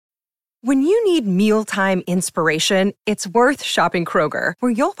When you need mealtime inspiration, it's worth shopping Kroger,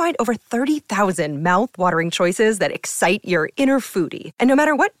 where you'll find over 30,000 mouth-watering choices that excite your inner foodie. And no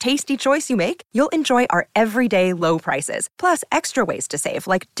matter what tasty choice you make, you'll enjoy our everyday low prices, plus extra ways to save,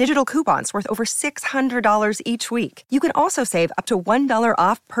 like digital coupons worth over $600 each week. You can also save up to $1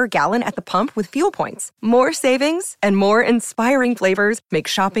 off per gallon at the pump with fuel points. More savings and more inspiring flavors make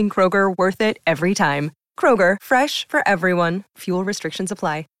shopping Kroger worth it every time. Kroger, fresh for everyone. Fuel restrictions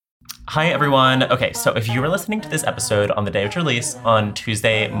apply. Hi, everyone. Okay, so if you were listening to this episode on the day of its release on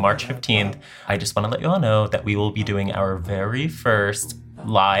Tuesday, March 15th, I just want to let you all know that we will be doing our very first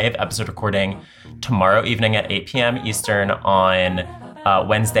live episode recording tomorrow evening at 8 p.m. Eastern on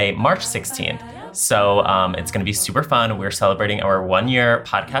Wednesday, March 16th. So it's going to be super fun. We're celebrating our 1-year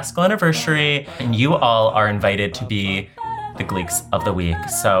podcast anniversary, and you all are invited to be the Gleeks of the week.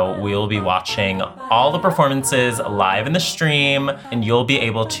 So we'll be watching all the performances live in the stream, and you'll be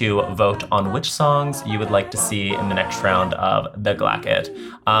able to vote on which songs you would like to see in the next round of the Glacket.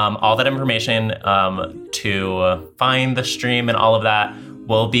 All that information to find the stream and all of that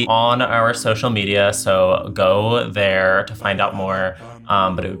will be on our social media, so go there to find out more.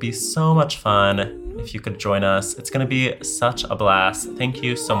 But it would be so much fun if you could join us. It's going to be such a blast. Thank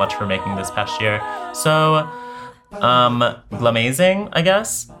you so much for making this past year so glamazing, I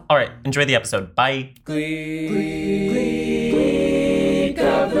guess. All right, enjoy the episode. Bye. Gleek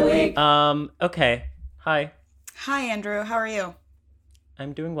of the week. Okay. Hi. Hi, Andrew. How are you?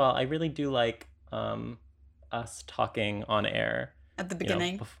 I'm doing well. I really do like us talking on air at the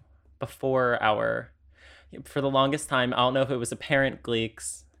beginning, before for the longest time. I don't know if it was apparent,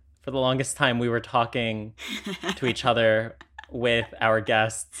 Gleeks. For the longest time, we were talking to each other with our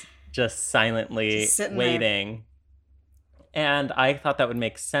guests, just silently waiting. There. And I thought that would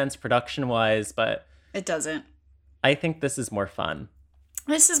make sense production-wise, but it doesn't. I think this is more fun.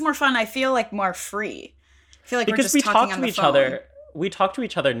 This is more fun. I feel like more free. I feel like because we're just talking on the phone. We talk to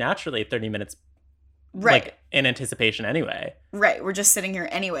each other naturally 30 minutes, right? Like in anticipation, anyway. Right. We're just sitting here,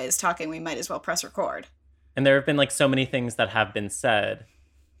 anyways, talking. We might as well press record. And there have been like so many things that have been said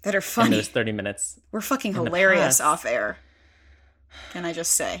that are funny. In those 30 minutes. We're fucking hilarious off air. Can I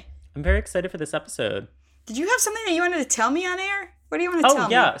just say? I'm very excited for this episode. Did you have something that you wanted to tell me on air? What do you want to tell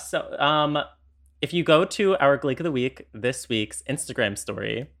me? Oh, yeah. So, if you go to our Gleek of the Week, this week's Instagram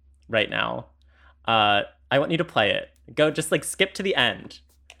story right now, I want you to play it. Go just like skip to the end.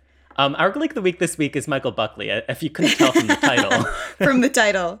 Our Gleek of the Week this week is Michael Buckley, if you couldn't tell from the title. From the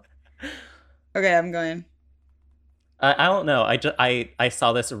title. Okay, I'm going. I don't know. I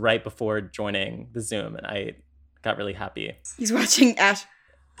saw this right before joining the Zoom, and I got really happy. He's watching Ash.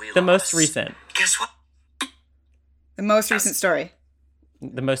 The most recent. Guess what? The most recent story.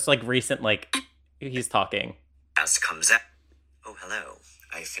 The most recent, he's talking. As comes out. Oh, hello.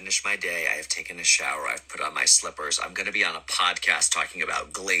 I finished my day. I have taken a shower. I've put on my slippers. I'm going to be on a podcast talking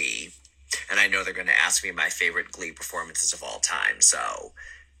about Glee. And I know they're going to ask me my favorite Glee performances of all time. So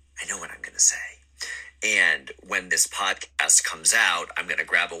I know what I'm going to say. And when this podcast comes out, I'm going to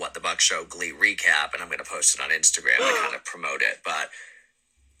grab a What the Buck Show Glee recap, and I'm going to post it on Instagram to kind of promote it. But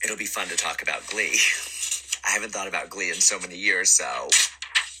it'll be fun to talk about Glee. I haven't thought about Glee in so many years, so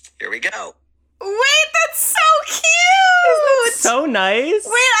here we go. Wait, that's so cute! So nice.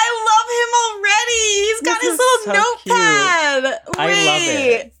 Wait, I love him already. He's got his little notepad. Cute. I love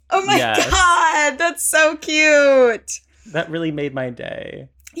it. Oh my God, that's so cute. That really made my day.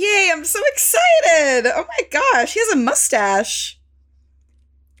 Yay, I'm so excited. Oh my gosh, he has a mustache.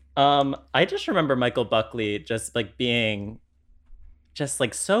 I just remember Michael Buckley just being just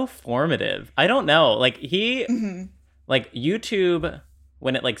so formative. I don't know. He YouTube,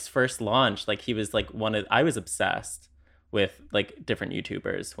 when it first launched, he was I was obsessed with different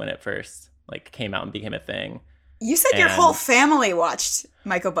YouTubers when it first came out and became a thing. You said your whole family watched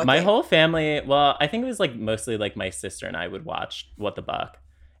Michael Buckley. My whole family, well, I think it was mostly my sister and I would watch What the Buck.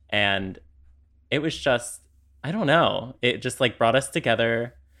 And it was just, I don't know. It just brought us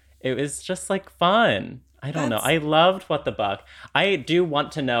together. It was just fun. I don't know. I loved What the Buck. I do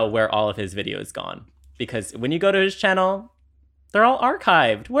want to know where all of his videos gone, because when you go to his channel, they're all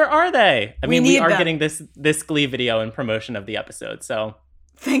archived. Where are they? I mean, we are getting this Glee video in promotion of the episode, so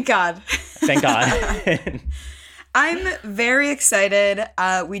thank God. Thank God. I'm very excited.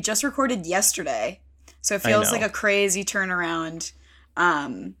 We just recorded yesterday, so it feels like a crazy turnaround.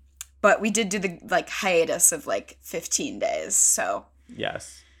 But we did do the hiatus of 15 days, so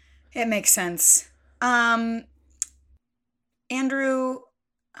yes, it makes sense. Andrew,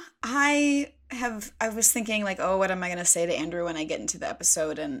 I was thinking what am I going to say to Andrew when I get into the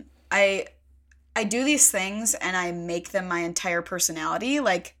episode? And I do these things and I make them my entire personality.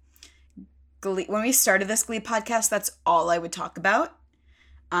 Glee, when we started this Glee podcast, that's all I would talk about,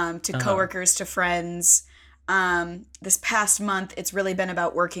 to coworkers, to friends. This past month, it's really been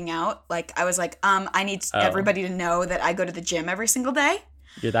about working out. Like, I was like, I need everybody to know that I go to the gym every single day.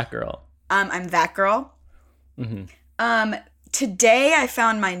 You're that girl. I'm that girl. Mm-hmm. Today, I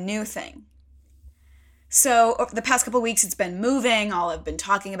found my new thing. So over the past couple of weeks, it's been moving. All I've been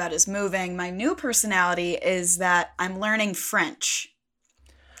talking about is moving. My new personality is that I'm learning French.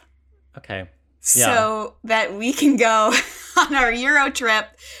 Okay. So that we can go on our Euro trip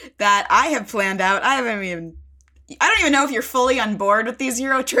that I have planned out. I don't even know if you're fully on board with these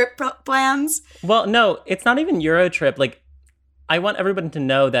Euro trip plans. Well, no, it's not even Euro trip. Like, I want everybody to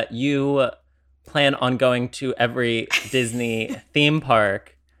know that you plan on going to every Disney theme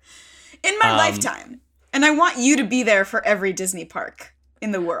park in my lifetime. And I want you to be there for every Disney park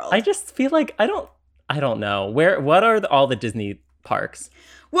in the world. I just feel like I don't know. What are all the Disney parks?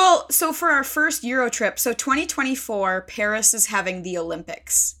 Well, so for our first Euro trip, so 2024, Paris is having the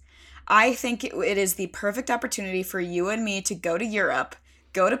Olympics. I think it is the perfect opportunity for you and me to go to Europe,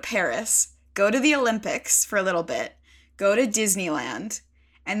 go to Paris, go to the Olympics for a little bit, go to Disneyland,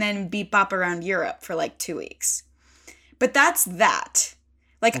 and then beep bop around Europe for like 2 weeks. But that's that.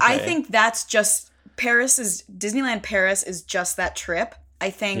 Like, okay. I think that's just Disneyland Paris is just that trip.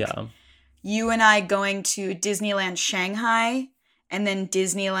 I think you and I going to Disneyland Shanghai and then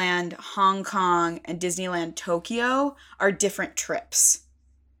Disneyland Hong Kong and Disneyland Tokyo are different trips.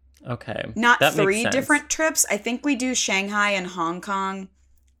 Okay. Not that 3 different trips. I think we do Shanghai and Hong Kong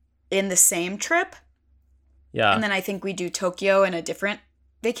in the same trip. Yeah. And then I think we do Tokyo in a different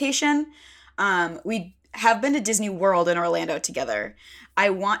vacation. We have been to Disney World in Orlando together. I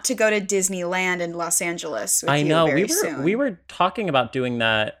want to go to Disneyland in Los Angeles with you very soon. We were talking about doing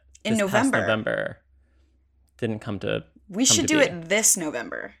that in November. Past November. Didn't come to We should do it this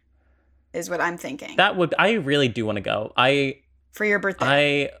November, is what I'm thinking. I really do want to go. For your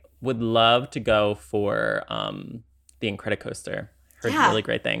birthday. I would love to go for the Incredicoaster. Heard really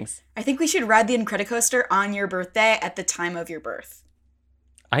great things. I think we should ride the Incredicoaster on your birthday at the time of your birth.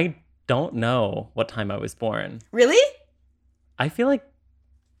 I don't know what time I was born. Really? I feel like,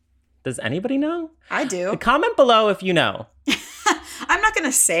 does anybody know? I do. Comment below if you know. I'm not going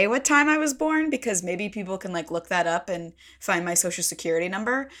to say what time I was born because maybe people can like look that up and find my social security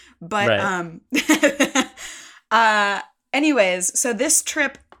number. But anyways, so this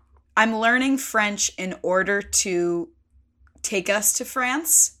trip, I'm learning French in order to take us to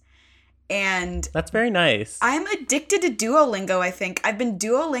France. And that's very nice. I'm addicted to Duolingo, I think. I've been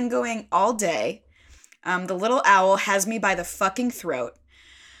Duolingoing all day. The little owl has me by the fucking throat.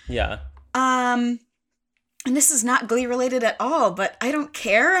 Yeah. And this is not Glee related at all, but I don't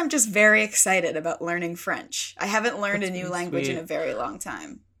care. I'm just very excited about learning French. I haven't learned a new language in a very long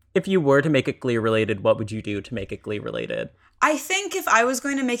time. If you were to make it Glee related, what would you do to make it Glee related? I think if I was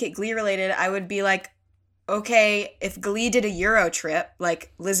going to make it Glee related, I would be like, okay, if Glee did a Euro trip,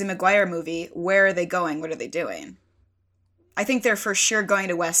 like Lizzie McGuire movie, where are they going? What are they doing? I think they're for sure going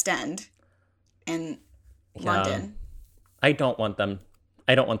to West End and London. I don't want them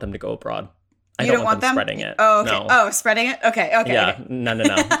to go abroad. I don't want them spreading it. Oh, okay. No. Oh, spreading it? Okay. Yeah. No.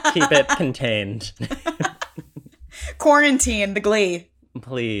 Keep it contained. Quarantine the Glee.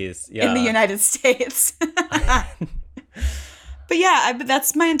 Please. Yeah. In the United States. But yeah,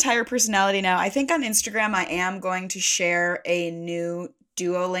 that's my entire personality now. I think on Instagram I am going to share a new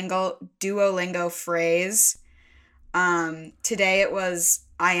Duolingo phrase. Today it was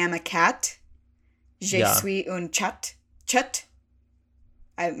I am a cat. Je suis un chat. Chat.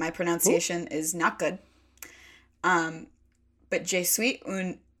 My pronunciation is not good. But je suis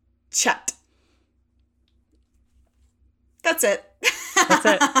un chat. That's it. That's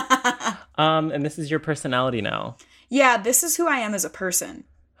it. And this is your personality now. Yeah, this is who I am as a person.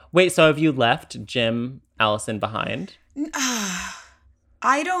 Wait, so have you left Jim Allison behind?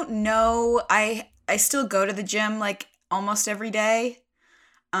 I don't know. I still go to the gym like almost every day.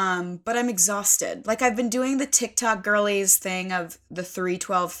 But I'm exhausted. Like I've been doing the TikTok girlies thing of the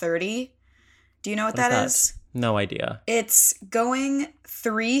 3-12-30. Do you know what that is? No idea. It's going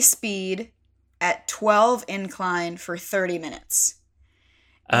 3 speed at 12 incline for 30 minutes.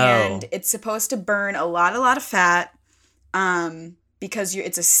 Oh. And it's supposed to burn a lot of fat because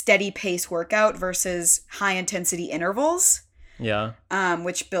it's a steady pace workout versus high intensity intervals. Yeah.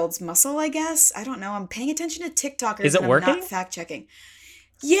 Which builds muscle, I guess. I don't know. I'm paying attention to TikTokers. Is it working? I'm not fact checking.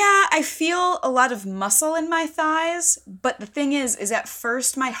 Yeah, I feel a lot of muscle in my thighs, but the thing is at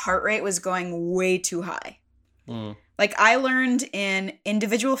first my heart rate was going way too high. Like I learned in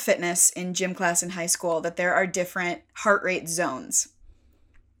individual fitness in gym class in high school that there are different heart rate zones.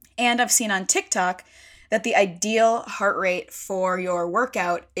 And I've seen on TikTok that the ideal heart rate for your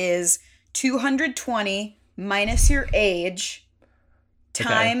workout is 220 minus your age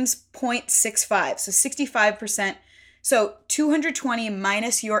times 0.65. So 65%. So 220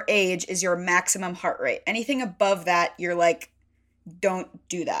 minus your age is your maximum heart rate. Anything above that, you're like, don't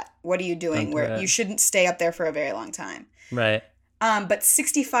do that. What are you doing? Where you shouldn't stay up there for a very long time. Right. But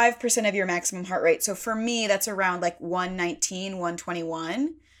 65% of your maximum heart rate. So for me, that's around like 119,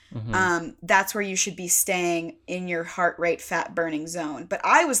 121. That's where you should be staying in your heart rate fat burning zone. But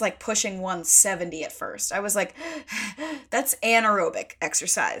I was like pushing 170 at first. I was like, that's anaerobic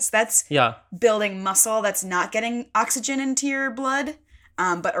exercise. That's building muscle that's not getting oxygen into your blood.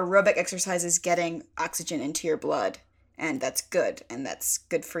 But aerobic exercise is getting oxygen into your blood. And that's good. And that's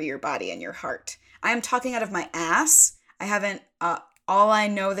good for your body and your heart. I am talking out of my ass. I haven't, all I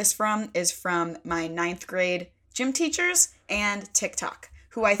know this from is from my 9th grade gym teachers and TikTok,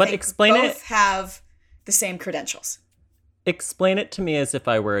 who I think both have the same credentials. Explain it to me as if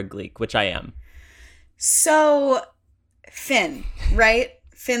I were a Gleek, which I am. So, Finn, right?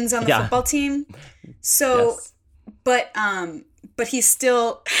 Finn's on the football team. So, but he's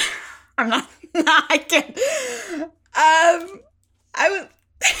still, I'm not, I can't. I would.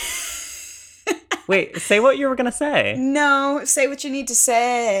 Wait, say what you were going to say. No, say what you need to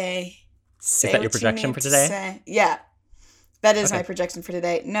say. Is that your projection for today? Yeah. That is my projection for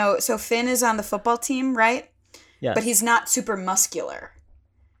today. No, so Finn is on the football team, right? Yes. But he's not super muscular.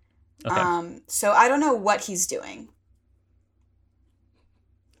 Okay. So I don't know what he's doing.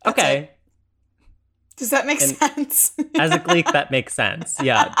 That's okay. It. Does that make sense? As a Gleek, that makes sense.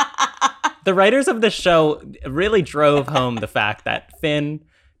 Yeah. The writers of the show really drove home the fact that Finn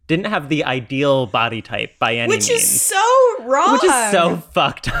didn't have the ideal body type by any means. Which is so wrong. Which is so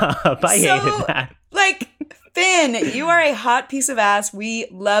fucked up. I hated that. Like, Finn, you are a hot piece of ass. We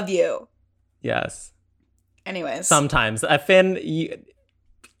love you. Yes. Anyways. Sometimes. Finn,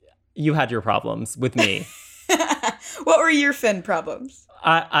 you had your problems with me. What were your Finn problems?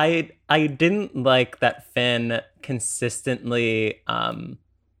 I didn't like that Finn consistently...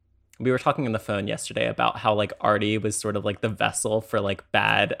 we were talking on the phone yesterday about how, like, Artie was sort of, like, the vessel for, like,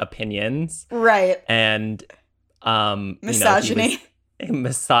 bad opinions. Right. And, misogyny.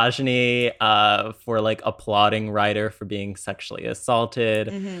 Misogyny for, like, applauding Ryder for being sexually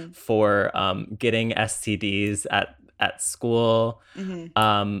assaulted, for getting STDs at school.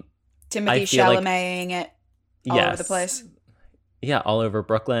 Timothy Chalamet-ing it all over the place. Yeah, all over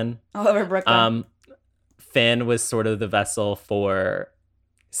Brooklyn. All over Brooklyn. Finn was sort of the vessel for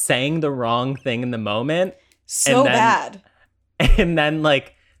saying the wrong thing in the moment. So bad. And then,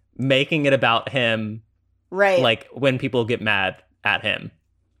 like, making it about him. Right. Like, when people get mad at him.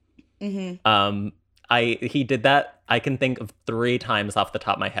 He did that. I can think of 3 times off the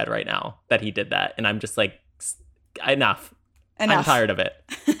top of my head right now that he did that. And I'm just like, enough. I'm tired of it.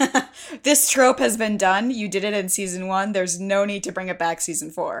 This trope has been done. You did it in season 1. There's no need to bring it back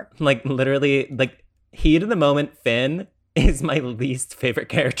season 4. Like, literally, like, heat of the moment Finn is my least favorite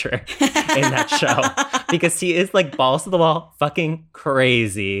character in that show. Because he is, like, balls to the wall, fucking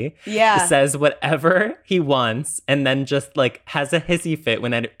crazy. Yeah. Says whatever he wants, and then just, like, has a hissy fit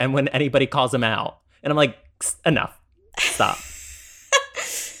when anybody calls him out. And I'm like, enough. Stop.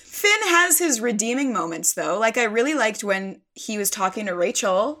 Finn has his redeeming moments, though. Like, I really liked when he was talking to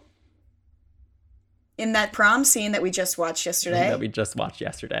Rachel in that prom scene that we just watched yesterday.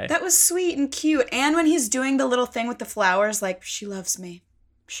 That was sweet and cute. And when he's doing the little thing with the flowers, like, she loves me.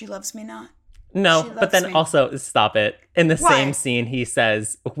 She loves me not. No, but then also, stop it. In the same scene, he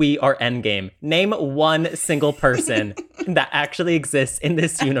says, we are Endgame. Name one single person that actually exists in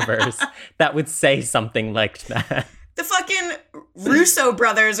this universe that would say something like that. The fucking Russo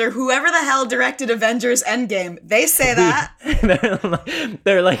brothers or whoever the hell directed Avengers Endgame, they say that.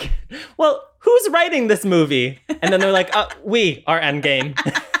 They're like, well, who's writing this movie? And then they're like, we are Endgame.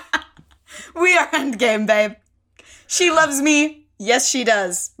 We are Endgame, babe. She loves me. Yes, she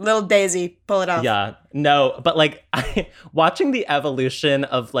does. Little Daisy, pull it off. Yeah, no, but like watching the evolution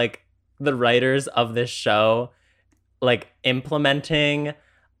of like the writers of this show, like implementing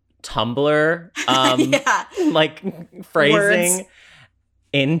Tumblr, like phrasing words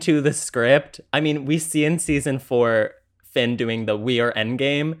into the script. I mean, we see in season 4 Finn doing the "We are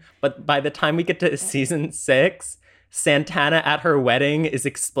Endgame," but by the time we get to season 6, Santana at her wedding is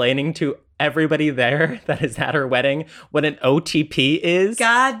explaining to everybody there that is at her wedding what an OTP is.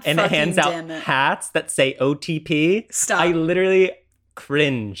 God and it hands out hats that say OTP. Stop. I literally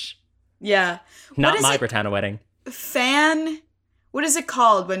cringe. Yeah. Not my Britannia wedding. What is it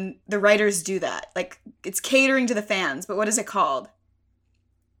called when the writers do that? Like, it's catering to the fans, but what is it called?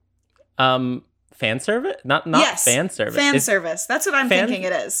 Fan service? Not yes, fan service. Fan service. That's what I'm thinking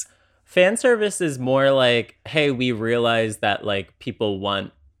it is. Fan service is more like, hey, we realize that like people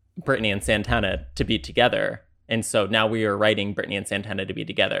want Britney and Santana to be together. And so now we are writing Britney and Santana to be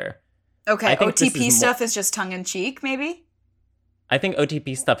together. Okay, OTP stuff is just tongue in cheek, maybe? I think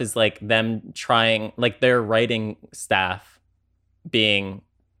OTP stuff is like them trying, like their writing staff being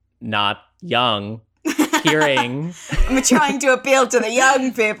not young, hearing. I'm trying to appeal to the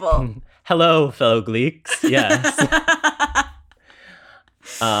young people. Hello, fellow Gleeks. Yes.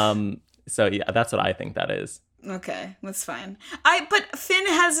 So yeah, that's what I think that is. Okay, that's fine. But Finn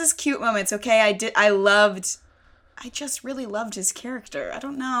has his cute moments, okay? I just really loved his character. I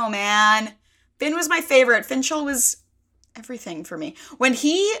don't know, man. Finn was my favorite. Finchel was everything for me. When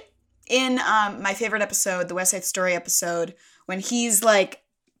he, in my favorite episode, the West Side Story episode, when he's like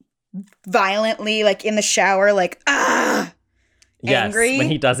violently like in the shower, like, angry. Yes, when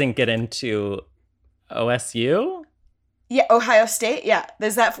he doesn't get into OSU? Yeah, Ohio State. Yeah.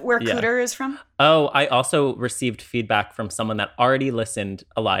 Is that where Cooter is from? Oh, I also received feedback from someone that already listened,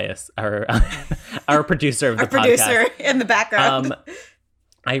 Elias, our producer of the podcast. Our producer in the background.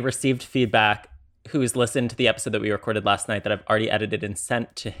 I received feedback who's listened to the episode that we recorded last night that I've already edited and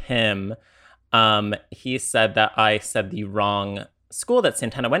sent to him. He said that I said the wrong school that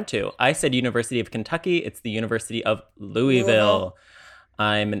Santana went to. I said University of Kentucky. It's the University of Louisville.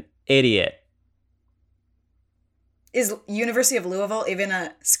 I'm an idiot. Is University of Louisville even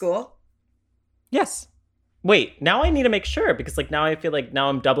a school? Yes. Wait, now I need to make sure because like now I feel like now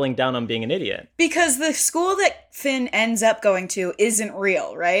I'm doubling down on being an idiot. Because the school that Finn ends up going to isn't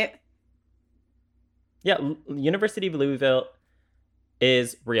real, right? Yeah, University of Louisville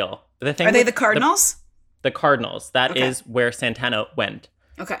is real. Are they the Cardinals? The Cardinals. That is where Santana went.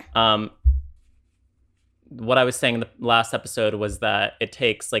 Okay. What I was saying in the last episode was that it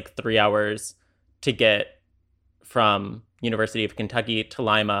takes like 3 hours to get from University of Kentucky to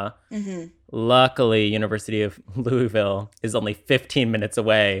Lima. Mm-hmm. Luckily, University of Louisville is only 15 minutes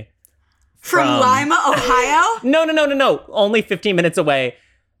away. From Lima, Ohio? No. Only 15 minutes away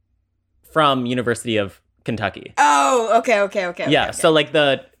from University of Kentucky. Oh, okay. Yeah, okay. So like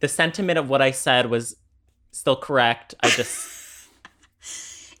the sentiment of what I said was still correct. I just...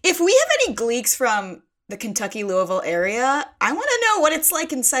 If we have any Gleeks from the Kentucky-Louisville area, I want to know what it's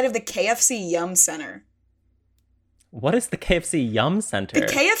like inside of the KFC Yum Center. What is the KFC Yum Center? The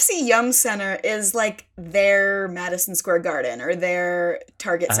KFC Yum Center is like their Madison Square Garden or their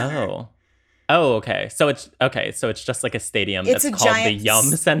Target Center. Oh, okay. So it's just like a stadium that's called the Yum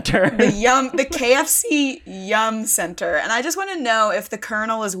Center. The KFC Yum Center. And I just want to know if the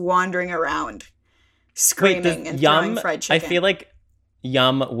Colonel is wandering around screaming and throwing fried chicken. I feel like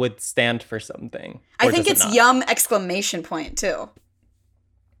Yum would stand for something. I think it's Yum ! Too.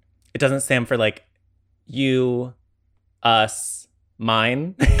 It doesn't stand for like you, us,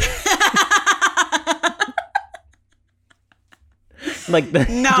 mine. Like the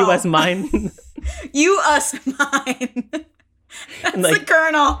US mine. You, us, mine. That's like, the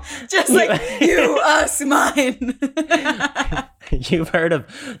Colonel. Just like you, us, mine. You've heard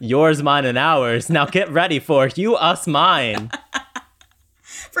of yours, mine, and ours. Now get ready for you, us, mine.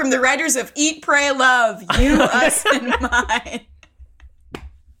 From the writers of Eat, Pray, Love. You, us, and mine.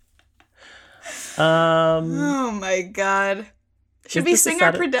 Oh my God. Should we sing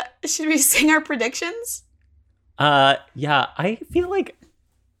our predictions? Yeah, I feel like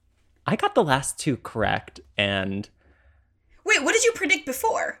I got the last two correct and... Wait, what did you predict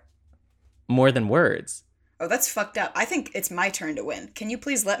before? More than words. Oh, that's fucked up. I think it's my turn to win. Can you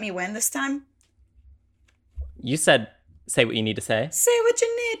please let me win this time? You said, say what you need to say. Say what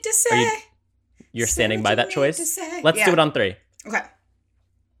you need to say. You're standing by that choice? Let's do it on 3. Okay.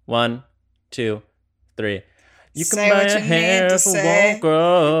 1, 2, 3. You can buy a hair if it won't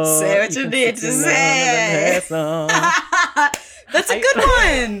grow. Say what you need to say. That's a good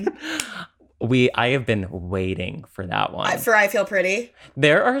one. I have been waiting for that one. For I Feel Pretty?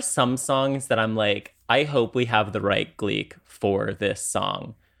 There are some songs that I'm like, I hope we have the right Gleek for this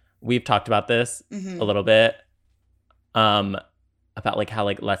song. We've talked about this a little bit. About like how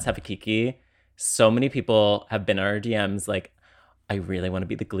like Let's Have a Kiki. So many people have been in our DMs like, I really want to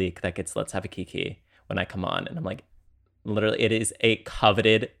be the Gleek that gets Let's Have a Kiki when I come on. And I'm like, literally, it is a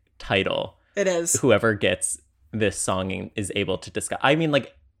coveted title. It is. Whoever gets this song is able to discuss. I mean,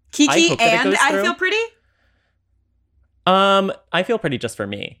 like, Kiki and I Feel Pretty? I Feel Pretty just for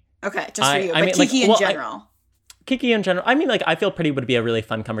me. Okay, just for you. But Kiki in general. Kiki in general. I mean, like, I Feel Pretty would be a really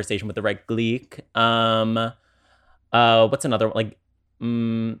fun conversation with the right Gleek. What's another one?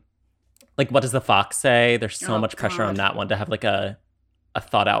 Like, what does the fox say? There's so much pressure on that one to have like a a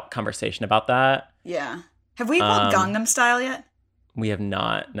thought out conversation about that. Yeah. Have we pulled Gangnam Style yet? We have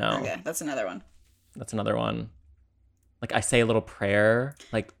not, no. Okay, that's another one. That's another one. Like, I say a little prayer.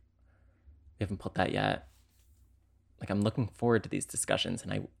 Like, we haven't put that yet. Like, I'm looking forward to these discussions,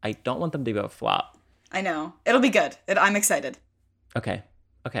 and I don't want them to go flop. I know. It'll be good. I'm excited. Okay.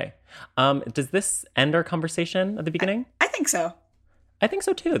 Does this end our conversation at the beginning? I think so. I think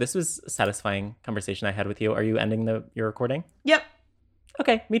so, too. This was a satisfying conversation I had with you. Are you ending your recording? Yep.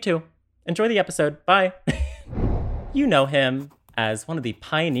 Okay, me too. Enjoy the episode. Bye. You know him as one of the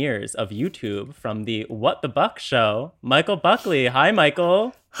pioneers of YouTube from the What the Buck show, Michael Buckley. Hi,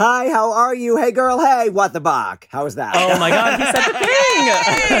 Michael. Hi, how are you? Hey, girl. Hey, what the buck? How was that? Oh, my God. He said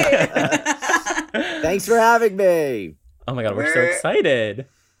the thing. Thanks for having me. Oh, my God. We're so excited.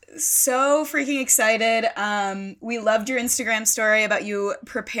 So freaking excited. We loved your Instagram story about you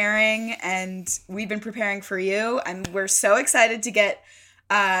preparing, and we've been preparing for you. And we're so excited to get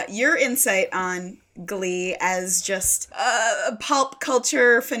your insight on Glee as just a pop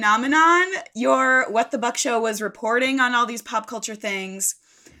culture phenomenon. Your What the Buck show was reporting on all these pop culture things.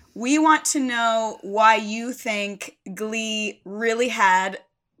 We want to know why you think Glee really had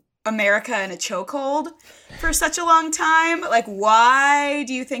America in a chokehold for such a long time. Like, why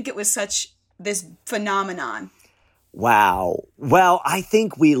do you think it was such this phenomenon? Wow. Well, I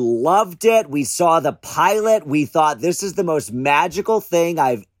think we loved it. We saw the pilot. We thought this is the most magical thing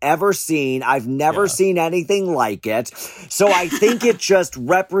I've ever seen. I've never seen anything like it. So I think it just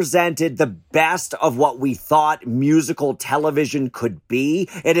represented the best of what we thought musical television could be.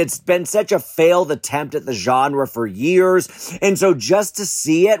 And it's been such a failed attempt at the genre for years. And so just to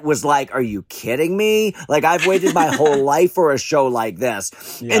see it was like, are you kidding me? Like, I've waited my whole life for a show like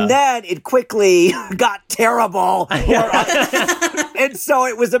this. Yeah. And then it quickly got terrible. And so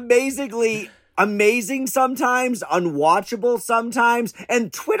it was amazing sometimes, unwatchable sometimes,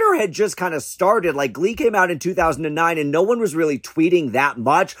 and Twitter had just kind of started. Like, Glee came out in 2009 and no one was really tweeting that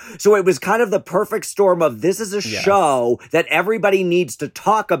much, so it was kind of the perfect storm of this is a show that everybody needs to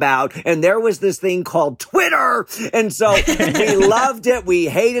talk about, and there was this thing called Twitter, and so we loved it, we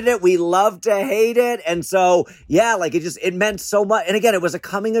hated it, we loved to hate it, and so yeah, like it meant so much. And again, it was a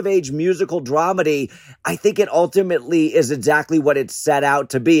coming-of-age musical dramedy. I think it ultimately is exactly what it set out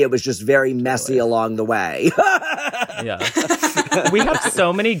to be. It was just very messy along the way. Yeah. We have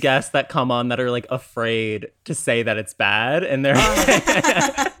so many guests that come on that are like afraid to say that it's bad, and they're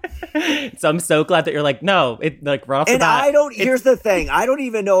so I'm so glad that you're like, no, it like right off the bat. Here's the thing. I don't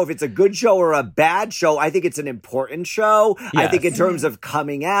even know if it's a good show or a bad show. I think it's an important show. Yes. I think in terms of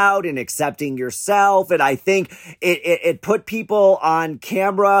coming out and accepting yourself. And I think it put people on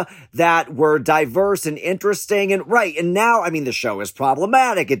camera that were diverse and interesting and right. And now, I mean, the show is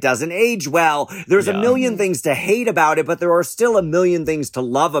problematic. It doesn't age well. There's a million things to hate about it, but there are still a million things to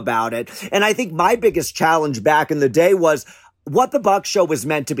love about it. And I think my biggest challenge back in the day was What the Buck show was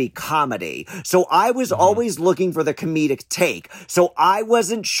meant to be comedy. So I was always looking for the comedic take. So I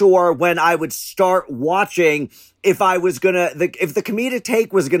wasn't sure when I would start watching if I was if the comedic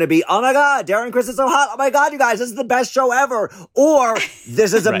take was gonna be, oh my God, Darren Criss is so hot. Oh my God, you guys, this is the best show ever. Or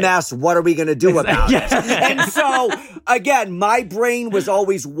this is a mess. What are we gonna do about it? And so again, my brain was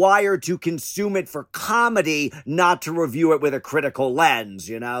always wired to consume it for comedy, not to review it with a critical lens,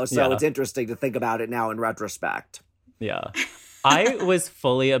 you know? So it's interesting to think about it now in retrospect. Yeah. I was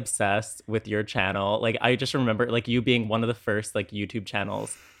fully obsessed with your channel. Like, I just remember like you being one of the first like YouTube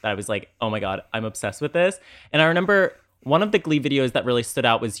channels that I was like, oh my God, I'm obsessed with this. And I remember one of the Glee videos that really stood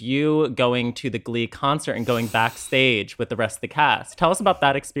out was you going to the Glee concert and going backstage with the rest of the cast. Tell us about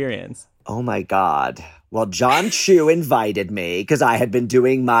that experience. Oh my God. Well, John Chu invited me because I had been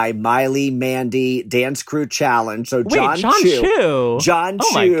doing my Miley Mandy Dance Crew Challenge. So John Chu,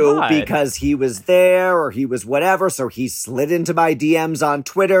 because he was there or he was whatever. So he slid into my DMs on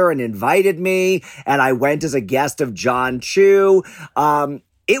Twitter and invited me. And I went as a guest of John Chu.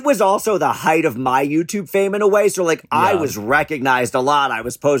 It was also the height of my YouTube fame in a way. So, like, I was recognized a lot. I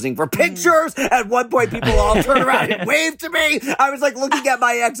was posing for pictures. At one point, people all turned around and waved to me. I was, like, looking at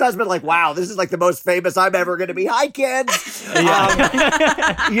my ex-husband like, wow, this is, like, the most famous I'm ever going to be. Hi, kids.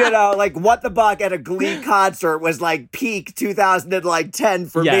 You know, like, What the Buck at a Glee concert was, like, peak 2010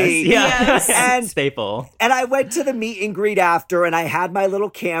 for me. Yes. And staple. And I went to the meet and greet after, and I had my little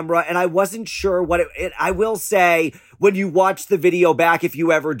camera, and I wasn't sure what I will say, when you watch the video back, if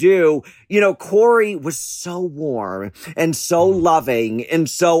you ever do, you know, Corey was so warm and so loving. And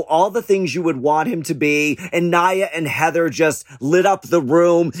so all the things you would want him to be, and Naya and Heather just lit up the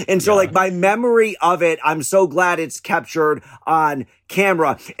room. And so like my memory of it, I'm so glad it's captured on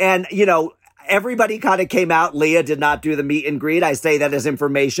camera. And, you know, everybody kind of came out. Leah did not do the meet and greet. I say that as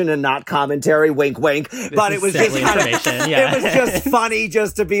information and not commentary. Wink, wink. But it was just kind of, it was just funny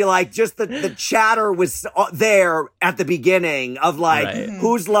just to be like, just the chatter was there at the beginning of like,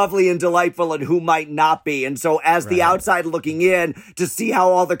 who's lovely and delightful and who might not be. And so as the outside looking in to see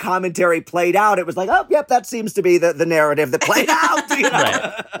how all the commentary played out, it was like, oh, yep, that seems to be the narrative that played out.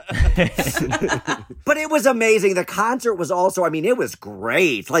 But it was amazing. The concert was also, I mean, it was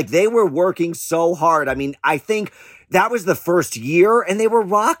great. Like they were working so hard. I mean, I think that was the first year and they were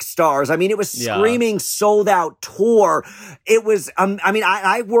rock stars. I mean, it was screaming sold out tour. It was, I mean,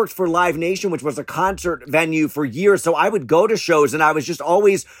 I worked for Live Nation, which was a concert venue for years. So I would go to shows and I was just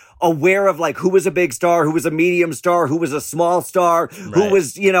always aware of like who was a big star, who was a medium star, who was a small star, who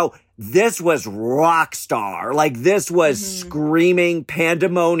was, you know, this was rock star. Like this was screaming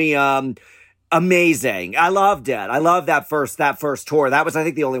pandemonium. Amazing. I loved it. I loved that first tour. That was, I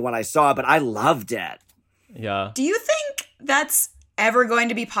think, the only one I saw, but I loved it. Yeah. Do you think that's ever going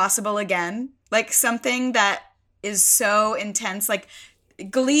to be possible again? Like something that is so intense, like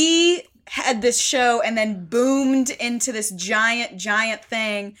Glee had this show and then boomed into this giant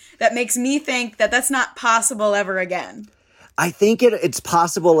thing that makes me think that that's not possible ever again. I think it's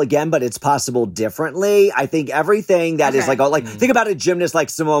possible again, but it's possible differently. I think everything that is like think about a gymnast like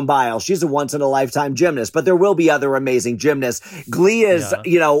Simone Biles. She's a once in a lifetime gymnast, but there will be other amazing gymnasts. Glee is,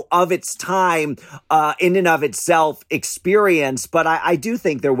 you know, of its time, in and of itself experience, but I do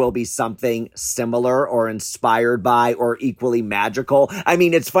think there will be something similar or inspired by or equally magical. I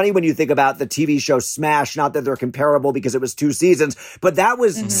mean, it's funny when you think about the TV show Smash, not that they're comparable because it was 2 seasons, but that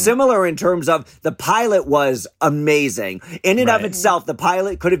was similar in terms of the pilot was amazing. In and of itself, the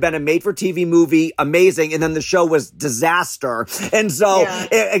pilot could have been a made-for-TV movie, amazing, and then the show was disaster. And so,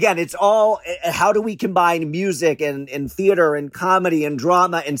 again, it's all, how do we combine music and theater and comedy and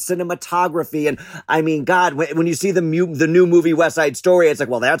drama and cinematography? And, I mean, God, when you see the new movie West Side Story, it's like,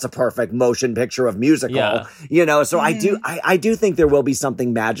 well, that's a perfect motion picture of musical. You know, so I do think there will be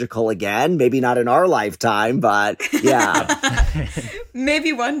something magical again. Maybe not in our lifetime, but yeah.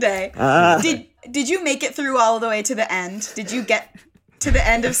 Maybe one day. Did you make it through all the way to the end? Did you get to the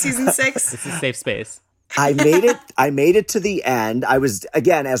end of season 6? It's a safe space. I made it to the end. I was,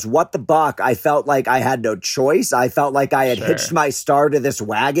 again, as What the Buck, I felt like I had no choice. I felt like I had hitched my star to this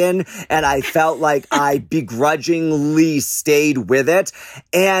wagon, and I felt like I begrudgingly stayed with it.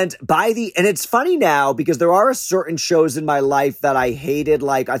 And and it's funny now because there are certain shows in my life that I hated.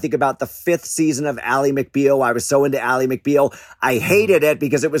 Like I think about the 5th season of Ally McBeal. I was so into Ally McBeal. I hated it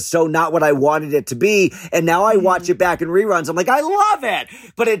because it was so not what I wanted it to be. And now I watch it back in reruns. I'm like, I love it.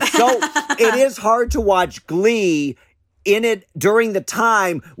 But it is hard to watch Glee in it during the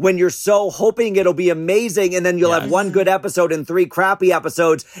time when you're so hoping it'll be amazing, and then you'll have one good episode and 3 crappy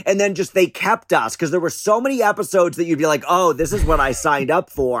episodes, and then just they kept us because there were so many episodes that you'd be like, oh, this is what I signed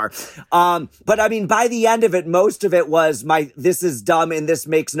up for. But I mean, by the end of it, most of it was this is dumb and this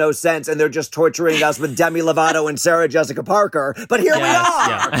makes no sense, and they're just torturing us with Demi Lovato and Sarah Jessica Parker. But here we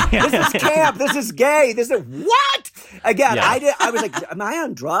are. This is camp. This is gay. This is what? Again, I was like, am I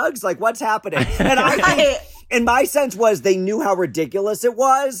on drugs? Like, what's happening? And and my sense was they knew how ridiculous it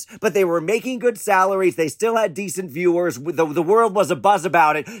was, but they were making good salaries. They still had decent viewers. The world was abuzz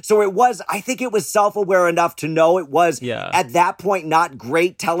about it. So I think it was self-aware enough to know it was at that point not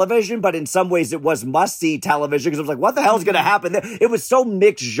great television, but in some ways it was must-see television because it was like, what the hell's going to happen? It was so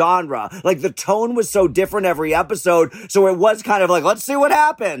mixed genre. Like the tone was so different every episode. So it was kind of like, let's see what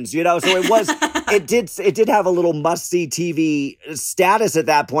happens, you know? So it did have a little must-see TV status at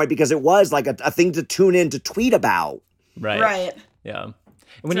that point because it was like a thing to tune in to tweet about. Right. Yeah. And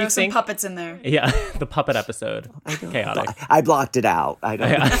when you think puppets in there. Yeah, the puppet episode. Chaotic. I blocked it out. I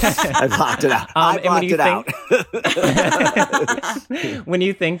blocked it out. I blocked it out. When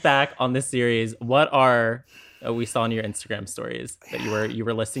you think back on this series, what are we saw on your Instagram stories that you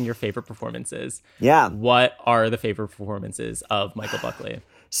were listing your favorite performances. Yeah. What are the favorite performances of Michael Buckley?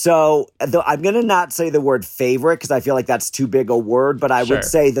 So I'm going to not say the word favorite because I feel like that's too big a word, but I would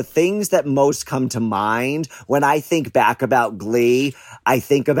say the things that most come to mind when I think back about Glee, I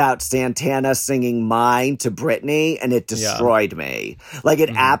think about Santana singing Mine to Britney, and it destroyed me. Like it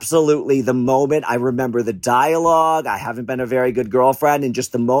absolutely, the moment I remember the dialogue, I haven't been a very good girlfriend, and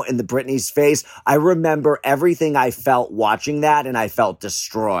just in the Britney's face, I remember everything I felt watching that, and I felt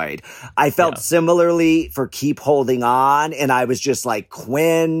destroyed. I felt similarly for Keep Holding On, and I was just like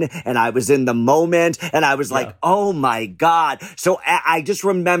Quinn, and I was in the moment, and I was like, oh my God. So I just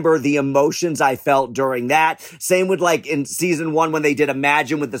remember the emotions I felt during that. Same with like in season 1 when they did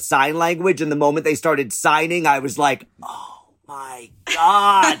Imagine with the sign language, and the moment they started signing, I was like, oh my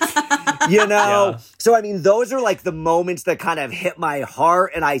God. You know? Yeah. So, I mean, those are like the moments that kind of hit my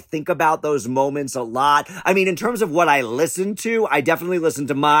heart. And I think about those moments a lot. I mean, in terms of what I listen to, I definitely listen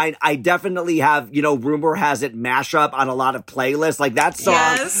to mine. I definitely have, you know, rumor has it mashup on a lot of playlists. Like that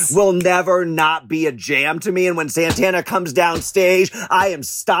song will never not be a jam to me. And when Santana comes down stage, I am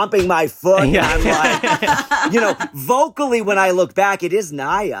stomping my foot. And I'm like, you know, vocally, when I look back, it is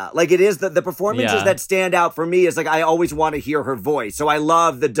Naya. Like it is the performances that stand out for me is like, I always want to hear her voice. So I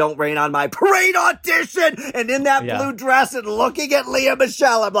love the Don't Rain on My Parade audition. And in that blue dress and looking at Lea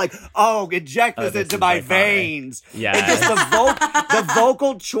Michele, I'm like, oh, inject this into my veins. Yeah. And just the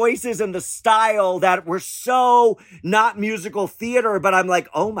vocal choices and the style that were so not musical theater, but I'm like,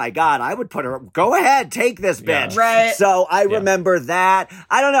 oh my God, I would put her, go ahead, take this bitch. Right. So I remember that.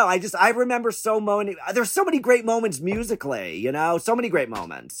 I don't know. I remember there's so many great moments musically, you know, so many great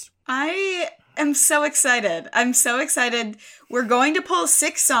moments. I am so excited. I'm so excited. We're going to pull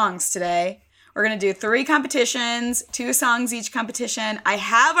 6 songs today. We're going to do 3 competitions, 2 songs each competition. I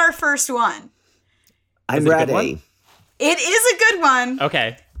have our first one. I'm ready. It is a good one.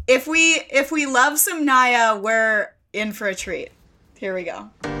 Okay. If we love some Naya, we're in for a treat. Here we go.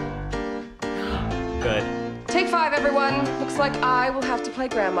 Good. Take 5, everyone. Looks like I will have to play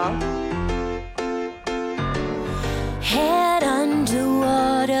grandma. Head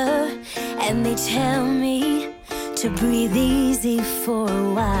underwater, and they tell me to breathe easy for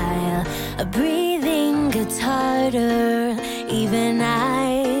a while. Breathing gets harder, even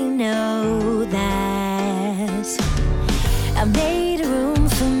I know that. I made room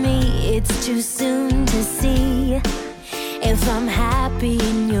for me, it's too soon to see if I'm happy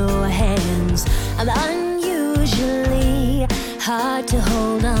in your hands. I'm unusually hard to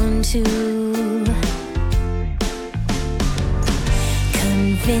hold on to.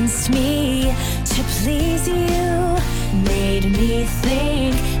 Convinced me to please you, made me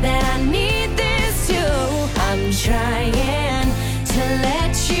think that I need this too. I'm trying to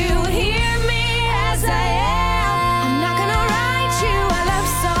let you hear me as I am. I'm not gonna write you a love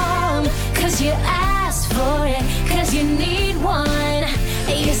song, cause you asked for it, cause you need one.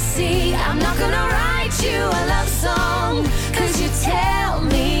 You see, I'm not gonna write you a love song, cause you tell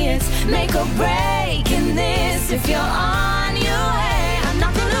me it's make or break in this if you're on your way. I'm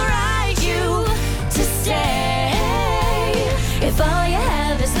not gonna write you to stay. If all you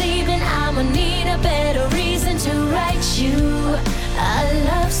have is leaving, I'ma need a better reason to write you a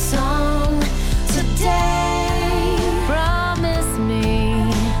love song today. Promise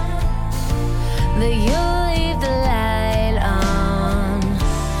me that you'll leave the light on,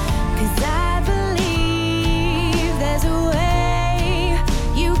 cause I believe there's a way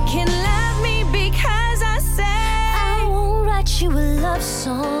you can love me because I say I won't write you a love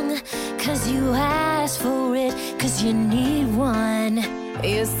song, cause you asked for it, cause you need one.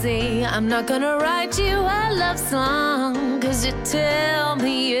 You see, I'm not gonna write you a love song, cause you tell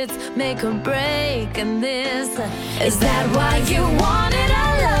me it's make or break in this. Is that why you wanted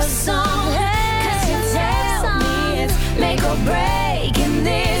a love song? Cause you tell me it's make or break in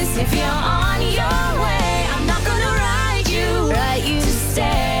this if you're on your way. I'm not gonna write you to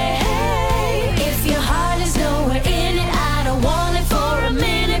stay. If your heart is nowhere in it, I don't want it for a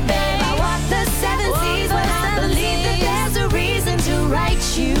minute, babe. I walk the 7 seas, but I believe that there's a reason to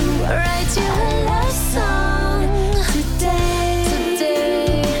write you a love song today.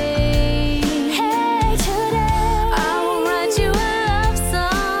 Hey, today I will write you a love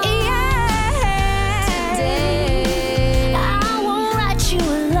song. Yeah, today I will write you a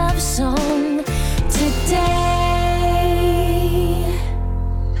love song today.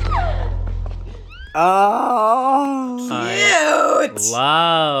 Oh, Cute.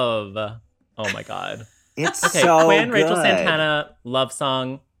 Love. Oh my God. it's Okay, so Quinn, good. Rachel Santana, Love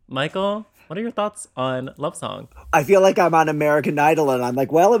Song. Michael, what are your thoughts on Love Song? I feel like I'm on American Idol and I'm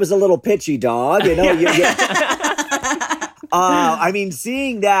like, well, it was a little pitchy, dog. You know, I mean,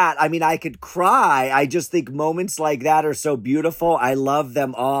 seeing that, I mean, I could cry. I just think moments like that are so beautiful. I love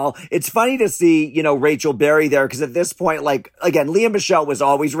them all. It's funny to see, you know, Rachel Berry there because at this point, like, again, Lea Michele was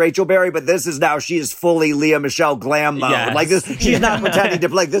always Rachel Berry, but this is now, she is fully Lea Michele glam mode. Yes. Like this, she's not pretending to,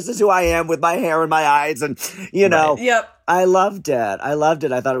 like, this is who I am with my hair and my eyes and, you know. Right. Yep. I loved it. I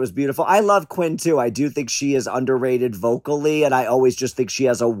thought it was beautiful. I love Quinn too. I do think she is underrated vocally, and I always just think she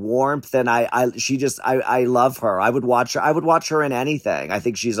has a warmth. And I love her. I would watch her. I would watch her in anything. I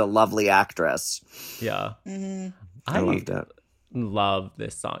think she's a lovely actress. Yeah. I loved it. Love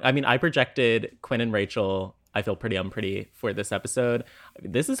this song. I mean, I projected Quinn and Rachel, I Feel Pretty Unpretty for this episode.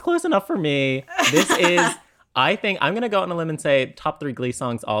 This is close enough for me. This is I think I'm going to go on a limb and say top 3 Glee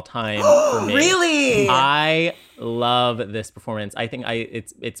songs all time for me. Really? I love this performance. I think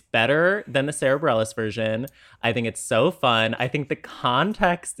it's better than the Sarah Bareilles version. I think it's so fun. I think the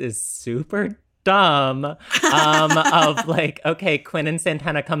context is super dumb of like, okay, Quinn and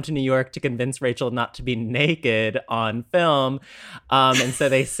Santana come to New York to convince Rachel not to be naked on film. And so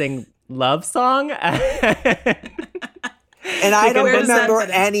they sing Love Song. And I don't remember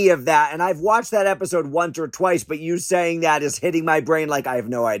any of that. And I've watched that episode once or twice, but you saying that is hitting my brain like I have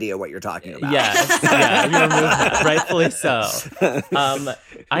no idea what you're talking about. Yes, yeah, you removed it, rightfully so.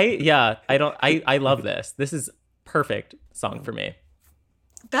 I love this. This is perfect song for me.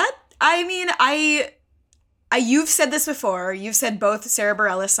 You've said this before. You've said both Sarah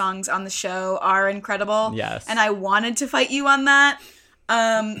Bareilles songs on the show are incredible. Yes. And I wanted to fight you on that.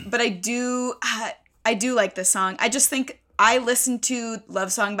 But I do like this song. I just think I listened to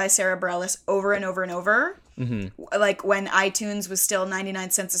Love Song by Sarah Bareilles over and over and over. Mm-hmm. Like when iTunes was still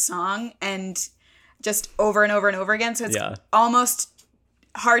 99 cents a song, and just over and over and over again. So it's almost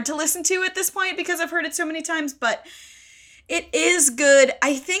hard to listen to at this point because I've heard it so many times, but it is good.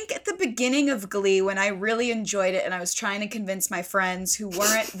 I think at the beginning of Glee, when I really enjoyed it and I was trying to convince my friends who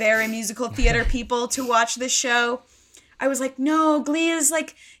weren't very musical theater people to watch this show, I was like, no, Glee is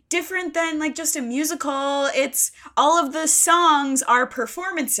like different than like just a musical. It's all of the songs are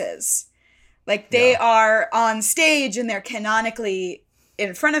performances. Like they are on stage and they're canonically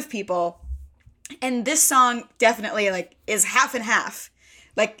in front of people. And this song definitely like is half and half.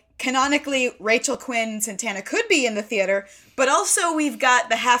 Like canonically, Rachel, Quinn, Santana could be in the theater, but also we've got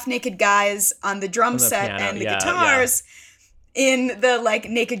the half-naked guys on the drum set piano, and the guitars in the like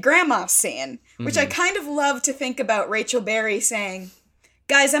naked grandma scene, which I kind of love to think about Rachel Berry saying,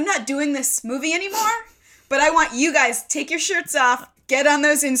 guys, I'm not doing this movie anymore, but I want you guys to take your shirts off, get on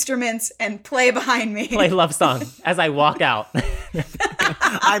those instruments, and play behind me. Play Love Song as I walk out.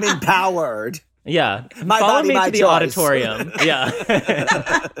 I'm empowered. Yeah. My Follow body, me my to the choice. auditorium. Yeah.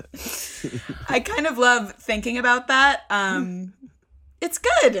 I kind of love thinking about that. It's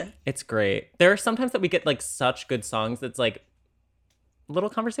good. It's great. There are sometimes that we get like such good songs that's like a little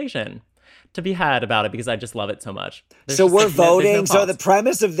conversation to be had about it because I just love it so much. So we're voting. So the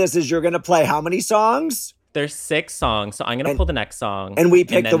premise of this is you're going to play how many songs? There's 6 songs. So I'm going to pull the next song. And we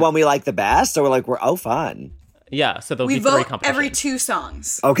pick the one we like the best? So we're oh, fun. Yeah, so there'll we be 3 vote competitions. every 2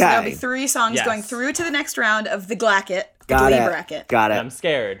 songs. Okay. So there'll be 3 songs going through to the next round of the Glacket, the Got Glee it. bracket. Got it. I'm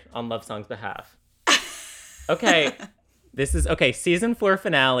scared on Love Song's behalf. Okay. This is, okay, season 4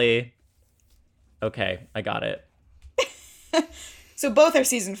 finale. Okay, I got it. So both are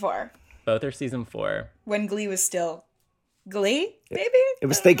season 4. Both are season 4. When Glee was still Glee, maybe? It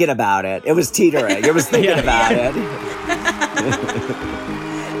was thinking about it. It was teetering. It was thinking about it.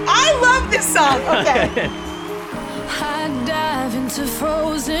 I love this song. Okay. I dive into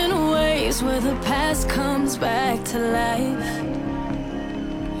frozen waves where the past comes back to life.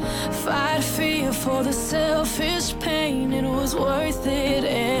 Fight fear for the selfish pain. It was worth it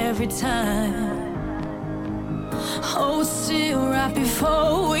every time. Hold still right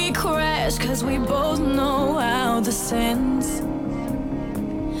before we crash, 'cause we both know how this ends.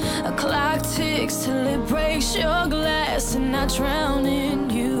 A clock ticks till it breaks your glass, and I drown in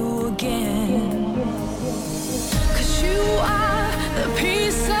you again. 'Cause you are the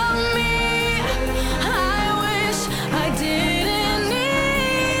piece of me I wish I didn't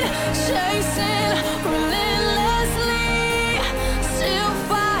need. Chasing relentlessly, still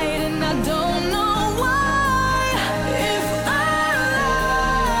fighting, I don't know why. If our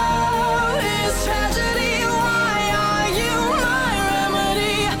love is tragedy, why are you my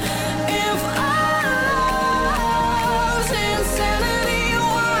remedy? If our love's insanity,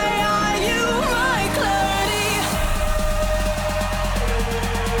 why are you my clarity?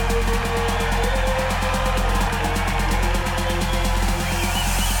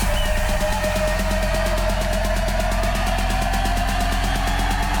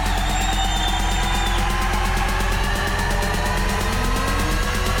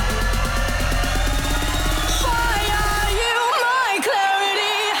 Why are you my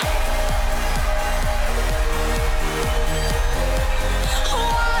clarity?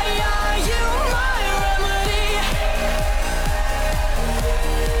 Why are you my remedy?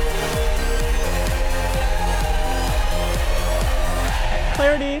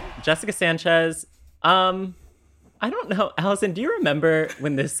 Clarity, Jessica Sanchez. I don't know. Allison, do you remember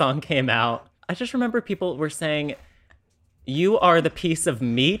when this song came out? I just remember people were saying, "You are the piece of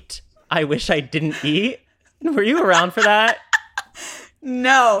meat I wish I didn't eat." Were you around for that?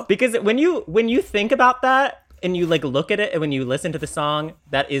 No. Because when you think about that, and you like look at it, and when you listen to the song,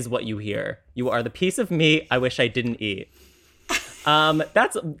 that is what you hear. You are the piece of meat I wish I didn't eat.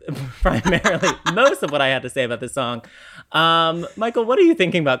 That's primarily most of what I had to say about this song. Michael, what are you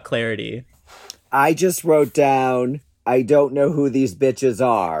thinking about Clarity? I just wrote down, I don't know who these bitches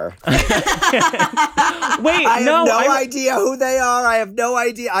are. Wait, I have no idea who they are. I have no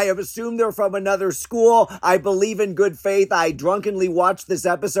idea. I have assumed they're from another school. I believe in good faith. I drunkenly watched this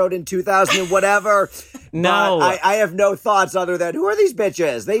episode in 2000 and whatever. No. But I have no thoughts other than, who are these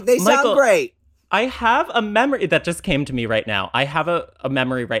bitches? They Michael, sound great. I have a memory that just came to me right now. I have a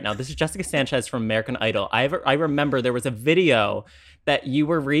memory right now. This is Jessica Sanchez from American Idol. I remember there was a video that you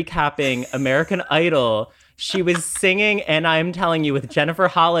were recapping American Idol. She was singing And I'm Telling You with Jennifer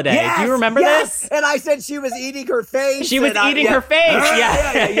Holliday. Yes, do you remember this? And I said she was eating her face. She was eating her face.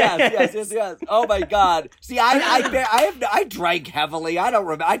 Yes. Oh my God. See, I drank heavily. I don't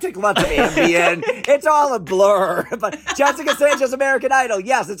remember. I took lots of Ambien. It's all a blur. But Jessica Sanchez, American Idol.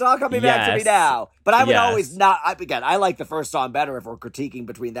 Yes, it's all coming back to me now. But I would always not. Again, I like the first song better if we're critiquing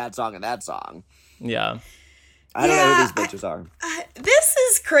between that song and that song. Yeah. I don't know who these bitches are. This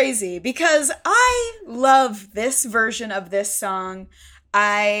is crazy because I love this version of this song.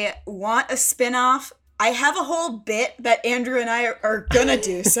 I want a spin-off. I have a whole bit that Andrew and I are gonna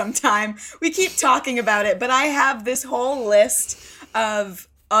do sometime. We keep talking about it, but I have this whole list of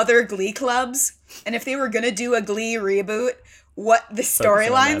other Glee clubs. And if they were gonna do a Glee reboot, what the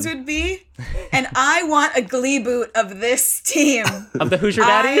storylines would be. And I want a Glee boot of this team. Of the Hoosier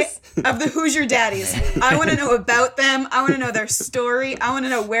Daddies? Of the Hoosier Daddies. I want to know about them. I want to know their story. I want to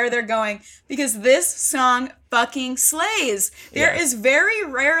know where they're going. Because this song fucking slays. There is very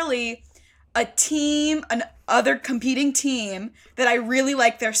rarely a team, an other competing team, that I really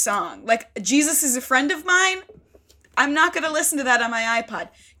like their song. Like, Jesus Is a Friend of Mine. I'm not going to listen to that on my iPod.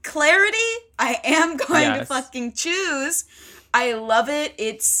 Clarity, I am going to fucking choose. I love it.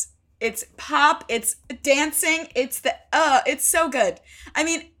 It's pop. It's dancing. It's so good. I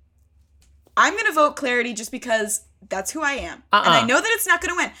mean, I'm going to vote Clarity just because that's who I am. And I know that it's not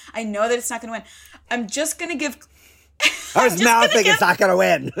going to win. I'm just going to give... I was mouthing it's not going to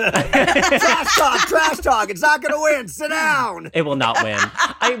win. Trash talk. It's not going to win. Sit down. It will not win.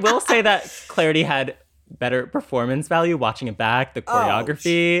 I will say that Clarity had better performance value watching it back. The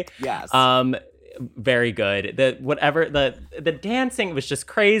choreography. Yes. Very good. The dancing was just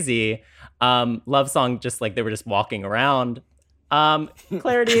crazy. Love Song, just like they were just walking around.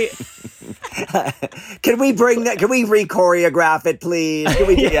 Clarity. Can we bring that? Can we re-choreograph it, please? Can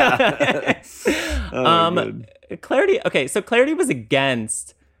we? Yeah. Clarity. Okay, so Clarity was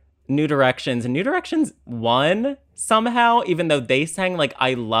against New Directions, and New Directions won somehow, even though they sang like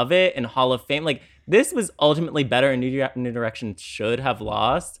 "I Love It" and Hall of Fame. Like, this was ultimately better, and New Directions should have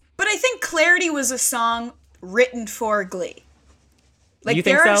lost. But I think Clarity was a song written for Glee. Like, you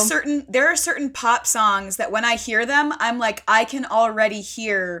think there so? are certain pop songs that when I hear them, I'm like, I can already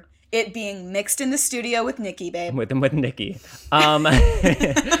hear it being mixed in the studio with Nicki, babe. With Nicki.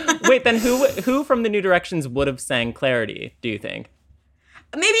 Wait, then who from the New Directions would have sang Clarity, do you think?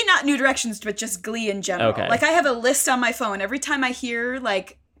 Maybe not New Directions, but just Glee in general. Okay. Like, I have a list on my phone. Every time I hear,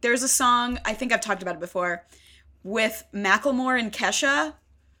 like, there's a song, I think I've talked about it before, with Macklemore and Kesha,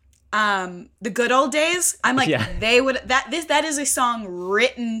 The Good Old Days. I'm like, that is a song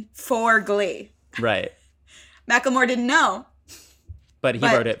written for Glee. Right. Macklemore didn't know. But he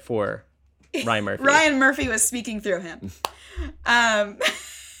wrote it for Ryan Murphy. Ryan Murphy was speaking through him. But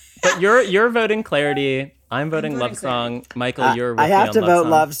you're voting Clarity. I'm voting Love Song. Michael, you're with me on I have to vote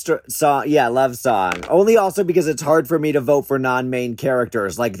Love Song. Yeah, Love Song. Only also because it's hard for me to vote for non-main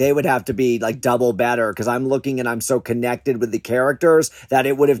characters. Like, they would have to be like double better because I'm looking and I'm so connected with the characters that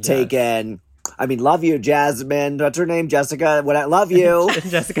it would have taken. I mean, love you, Jasmine. What's her name? Jessica. What? I love you,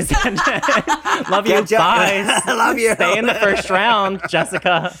 Jessica Sanchez. Love you. Bye. Love you. Stay in the first round,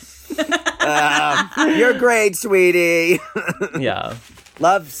 Jessica. You're great, sweetie. Yeah.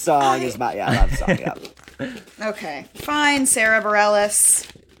 Love Song is my Love Song. Yeah. Okay, fine, Sarah Bareilles.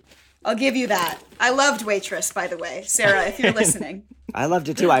 I'll give you that. I loved Waitress, by the way. Sarah, if you're listening. I loved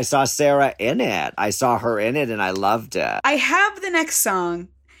it too. I saw Sarah in it. I saw her in it and I loved it. I have the next song.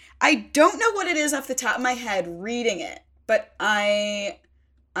 I don't know what it is off the top of my head reading it, but I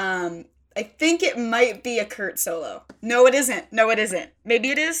think it might be a Kurt solo. No, it isn't. Maybe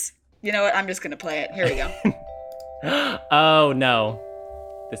it is. You know what? I'm just going to play it. Here we go. Oh, no.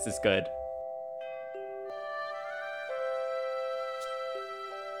 This is good.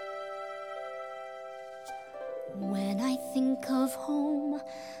 When I think of home,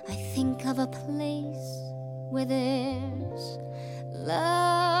 I think of a place where there's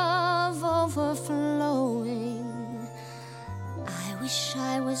love overflowing. wish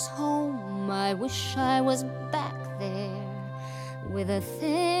I was home, I wish I was back there with the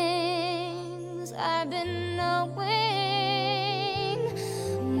things I've been knowing.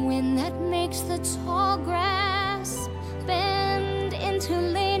 Wind that makes the tall grass bend into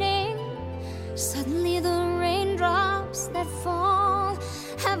leaning. Suddenly the raindrops that fall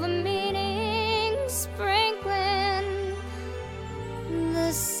have a meaning, sprinkling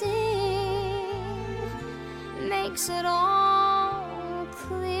the sea makes it all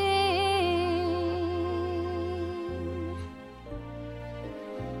clean.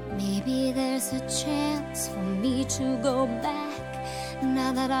 Maybe there's a chance for me to go back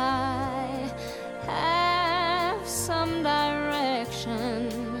now that I have some direction.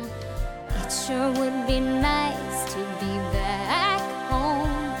 It sure would be nice to be back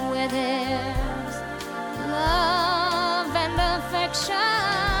home where there's love and affection.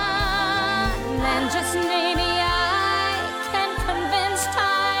 And just maybe I can convince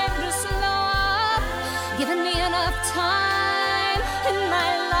time to slow up, giving me enough time in my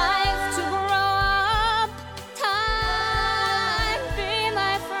life to grow up. Time, be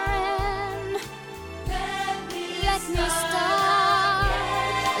my friend. Let me start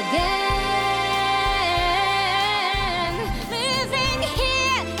again. Living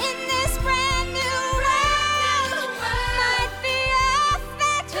here in this brand new world might be a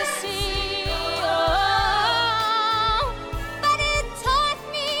fantasy, oh, but it taught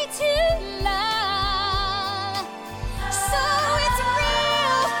me to love. So it's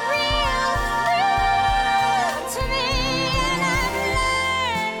real, real, real to me. And I've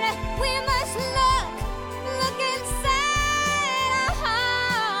learned we must look inside our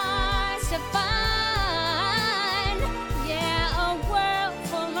hearts to find, yeah, a world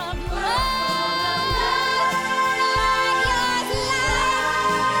full of love like yours,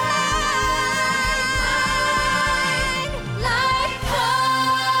 like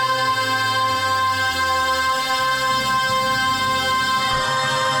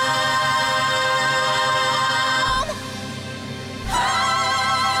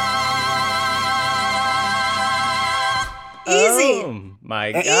Easy. Oh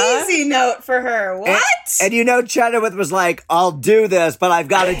my God. Easy note for her. What? And you know, Chenoweth was like, I'll do this, but I've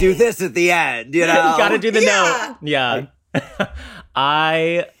got to do this at the end, you know? Gotta do the Yeah. note. Yeah.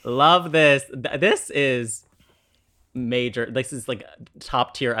 I love this. This is major. This is like a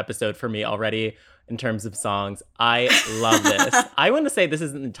top tier episode for me already in terms of songs. I love this. I want to say this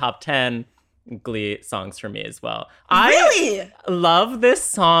is in the top 10 Glee songs for me as well. Really? I love this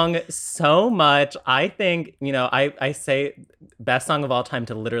song so much. I think, you know, I say best song of all time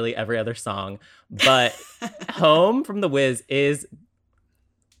to literally every other song, but Home from The Wiz is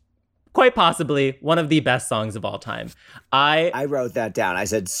quite possibly one of the best songs of all time. I wrote that down. I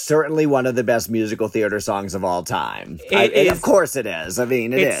said, certainly one of the best musical theater songs of all time. It is. Of course it is. I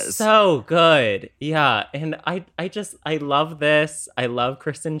mean, it's so good. Yeah. And I love this. I love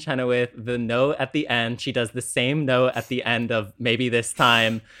Kristen Chenoweth. The note at the end, she does the same note at the end of Maybe This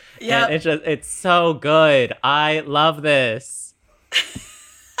Time. Yep. And it's so good. I love this.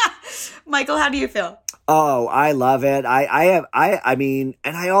 Michael, how do you feel? Oh, I love it. I mean,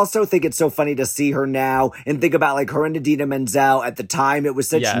 and I also think it's so funny to see her now and think about like her and Idina Menzel at the time. It was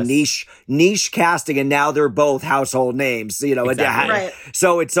such niche casting, and now they're both household names, you know. Exactly. Right.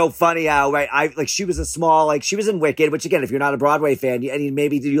 So it's so funny how, right, she was she was in Wicked, which again, if you're not a Broadway fan, and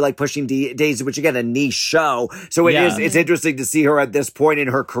maybe you like Pushing Daisy, which again, a niche show. So it's interesting to see her at this point in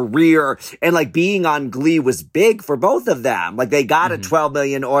her career, and like being on Glee was big for both of them. Like they got a 12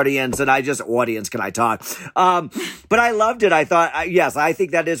 million audience, and can I talk? But I loved it. I thought, yes, I think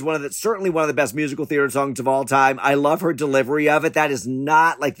that is certainly one of the best musical theater songs of all time. I love her delivery of it. That is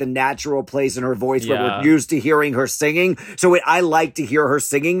not like the natural place in her voice where we're used to hearing her singing. So I like to hear her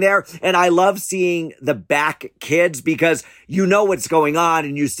singing there. And I love seeing the back kids because you know what's going on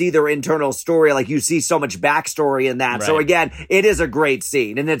and you see their internal story. Like you see so much backstory in that. Right. So again, it is a great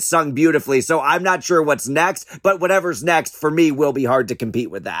scene and it's sung beautifully. So I'm not sure what's next, but whatever's next for me will be hard to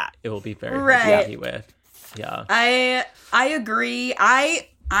compete with that. It will be very hard to compete with. Yeah. I agree. I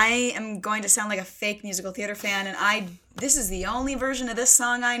am going to sound like a fake musical theater fan, and this is the only version of this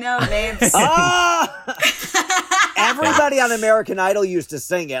song I know, babes. Everybody on American Idol used to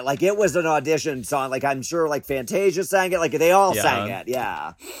sing it. Like it was an audition song. Like I'm sure like Fantasia sang it. Like they all sang it.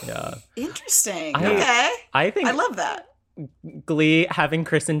 Yeah. Yeah. Interesting. Okay. I think I love that. Glee having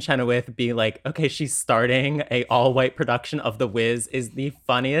Kristen Chenoweth be like, okay, she's starting a all-white production of The Wiz is the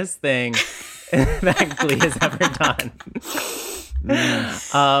funniest thing that Glee has ever done.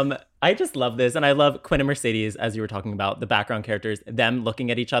 I just love this. And I love Quinn and Mercedes, as you were talking about, the background characters, them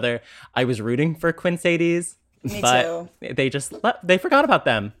looking at each other. I was rooting for Quinn Sadie's Me but too. They forgot about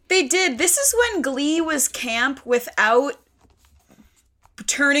them. They did. This is when Glee was camp without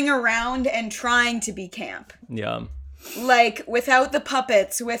turning around and trying to be camp. Yeah. Like, without the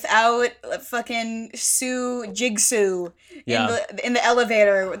puppets, without fucking Jigsaw in the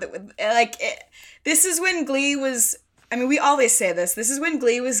elevator. This is when Glee was... I mean, we always say this. This is when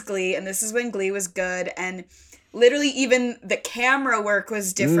Glee was Glee, and this is when Glee was good, and literally even the camera work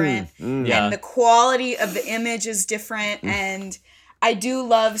was different, and the quality of the image is different, and I do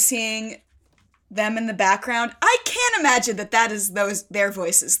love seeing them in the background. I can't imagine that is their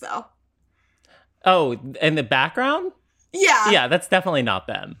voices, though. Oh, in the background? Yeah. Yeah, that's definitely not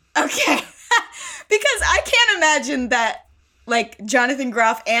them. Okay. Because I can't imagine that, like, Jonathan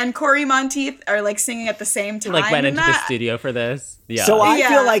Groff and Corey Monteith are, like, singing at the same time. Like, went into the studio for this. Yeah. So I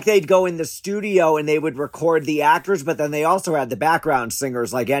feel like they'd go in the studio and they would record the actors, but then they also had the background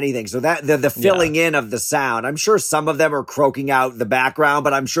singers like anything. So that the filling in of the sound. I'm sure some of them are croaking out the background,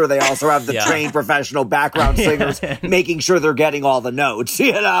 but I'm sure they also have the trained professional background singers making sure they're getting all the notes,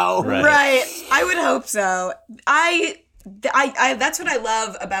 you know? Right. I would hope so. I that's what I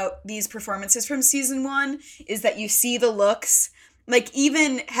love about these performances from season 1 is that you see the looks. Like,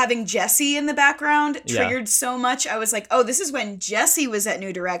 even having Jessie in the background triggered so much. I was like, oh, this is when Jessie was at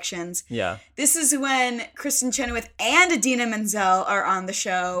New Directions. Yeah. This is when Kristen Chenoweth and Idina Menzel are on the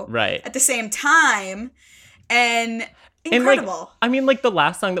show. Right. At the same time. And incredible. And like, the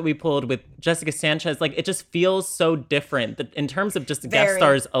last song that we pulled with Jessica Sanchez, like, it just feels so different. In terms of just the guest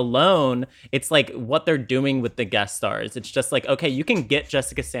stars alone, it's like what they're doing with the guest stars. It's just like, okay, you can get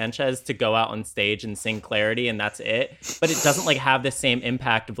Jessica Sanchez to go out on stage and sing Clarity, and that's it. But it doesn't, like, have the same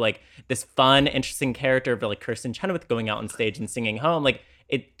impact of, like, this fun, interesting character of, like, Kristen Chenoweth going out on stage and singing Home. Like,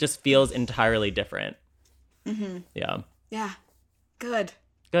 it just feels entirely different. Mm-hmm. Yeah. Yeah. Good.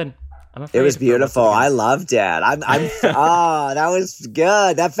 It was beautiful. I loved it. That was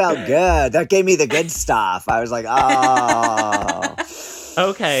good. That felt good. That gave me the good stuff. I was like, oh.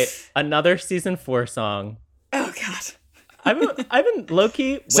 Okay, another season 4 song. Oh God. I've been low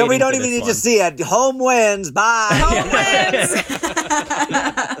key. So we don't even need to see it. Home wins. Bye. Home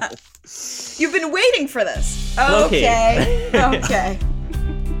wins. You've been waiting for this. Low-key. Okay.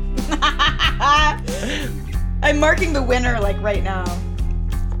 I'm marking the winner like right now.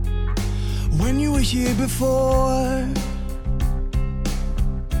 When you were here before,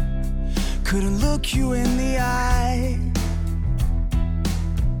 couldn't look you in the eye.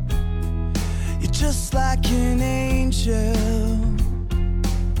 You're just like an angel.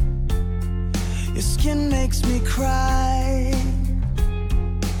 Your skin makes me cry.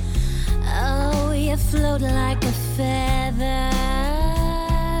 Oh, you float like a feather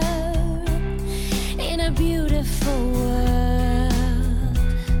in a beautiful world.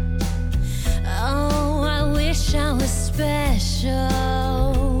 Oh, I wish I was special.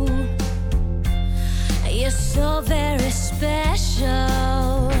 You're so very special.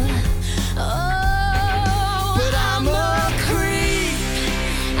 Oh, but I'm a creep.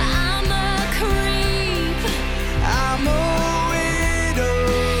 I'm a creep. I'm a weirdo.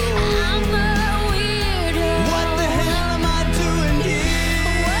 I'm a weirdo. What the hell am I doing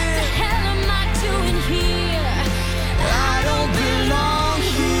here? What the hell am I doing here? I don't belong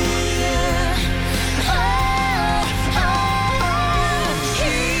here. Oh,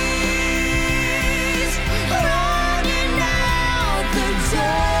 he's running out the door.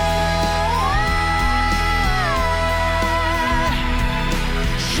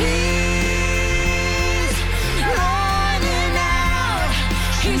 She's running out.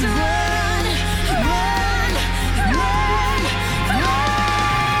 She's run.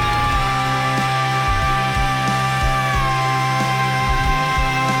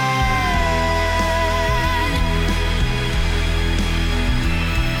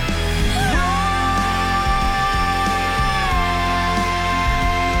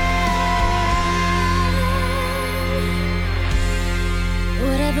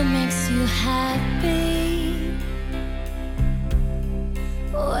 Whatever makes you happy,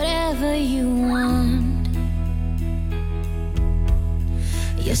 whatever you want.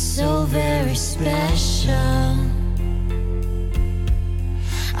 You're so very special.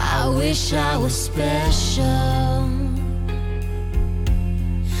 I wish I was special,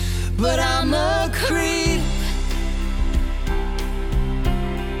 But I'm a creep.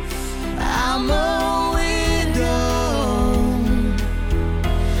 I'm a widow.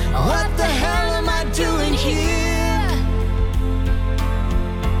 What the hell am I doing here?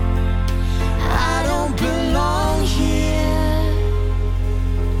 I don't belong here.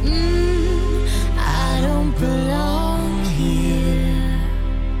 I don't belong here.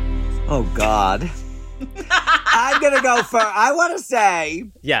 Oh, God. I'm going to go first. I want to say.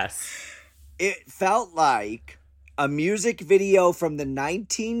 Yes. It felt like a music video from the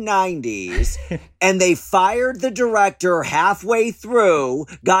 1990s, and they fired the director halfway through,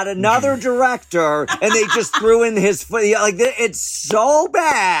 got another director, and they just threw in his foot. Like, it's so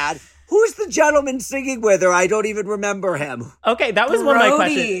bad. Who's the gentleman singing with her? I don't even remember him. Okay, that was one of my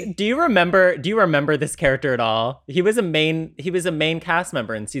questions. Do you remember this character at all? He was a main cast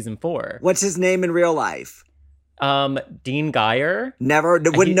member in season 4. What's his name in real life? Dean Geyer.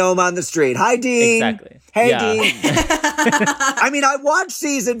 Wouldn't know him on the street. Hi, Dean. Exactly. Hey, Dean. I mean, I watched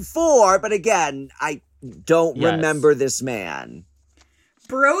season 4, but again, I don't remember this man.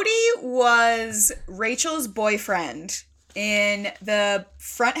 Brody was Rachel's boyfriend in the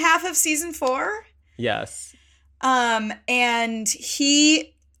front half of season 4. Yes. And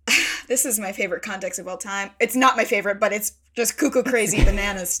he, this is my favorite context of all time. It's not my favorite, but it's just cuckoo crazy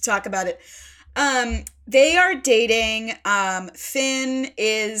bananas to talk about it. They are dating. Finn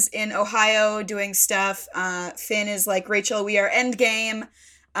is in Ohio doing stuff. Finn is like, Rachel, we are endgame.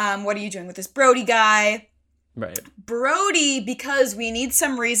 What are you doing with this Brody guy? Right. Brody, because we need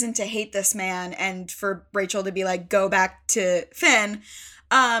some reason to hate this man and for Rachel to be like, go back to Finn.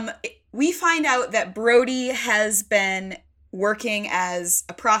 We find out that Brody has been working as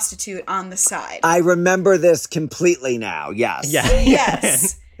a prostitute on the side. I remember this completely now. Yes. Yeah.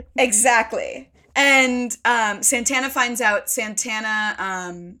 Yes. Exactly. And Santana finds out.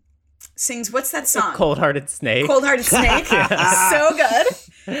 Santana sings, what's that song? Cold-Hearted Snake. Cold-Hearted Snake. So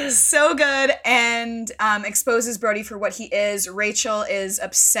good. So good. And exposes Brody for what he is. Rachel is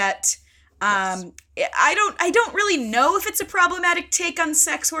upset. I don't really know if it's a problematic take on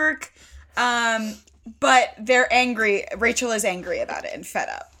sex work. But they're angry. Rachel is angry about it and fed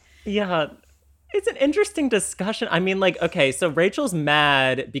up. Yeah. It's an interesting discussion. I mean, like, okay, so Rachel's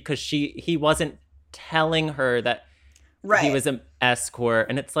mad because he wasn't telling her that he was an escort.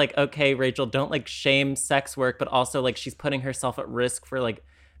 And it's like, okay, Rachel, don't like shame sex work, but also like she's putting herself at risk for like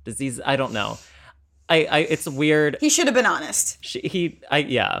disease. I don't know. It's weird. He should have been honest.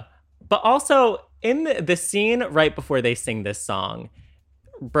 Yeah. But also in the scene right before they sing this song,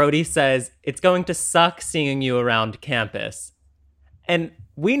 Brody says, it's going to suck seeing you around campus. And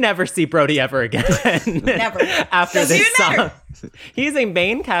we never see Brody ever again. Never. After this song. He's a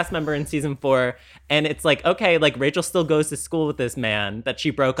main cast member in season 4. And it's like, okay, like Rachel still goes to school with this man that she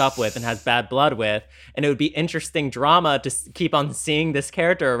broke up with and has bad blood with. And it would be interesting drama to keep on seeing this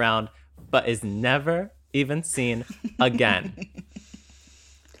character around, but is never even seen again.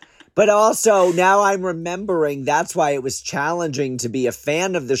 But also, now I'm remembering that's why it was challenging to be a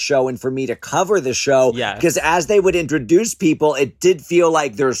fan of the show and for me to cover the show. Yes. Because as they would introduce people, it did feel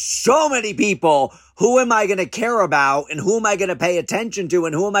like there's so many people. Who am I going to care about and who am I going to pay attention to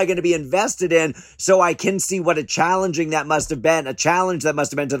and who am I going to be invested in? So I can see what a challenge that must have been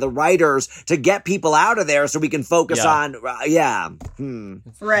to the writers to get people out of there so we can focus on, Right. Yeah.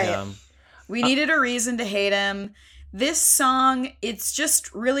 We needed a reason to hate him. This song, it's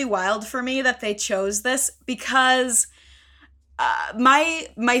just really wild for me that they chose this because my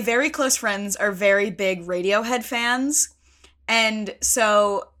very close friends are very big Radiohead fans. And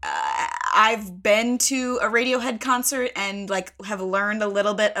so I've been to a Radiohead concert and like have learned a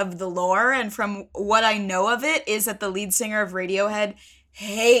little bit of the lore. And from what I know of it is that the lead singer of Radiohead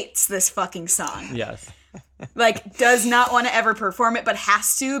hates this fucking song. Yes. Like, does not want to ever perform it, but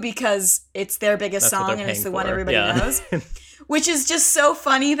has to because it's their biggest song and it's the one everybody knows. Which is just so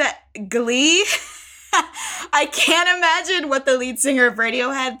funny that Glee, I can't imagine what the lead singer of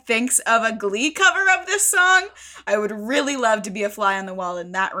Radiohead thinks of a Glee cover of this song. I would really love to be a fly on the wall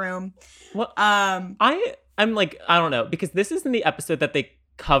in that room. Well, I'm like, I don't know, because this isn't the episode that they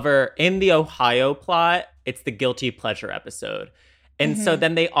cover in the Ohio plot. It's the guilty pleasure episode. And so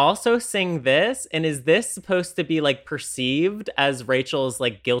then they also sing this, and is this supposed to be like perceived as Rachel's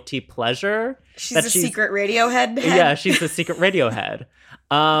like guilty pleasure? She's a secret Radiohead head? Yeah, she's a secret Radiohead.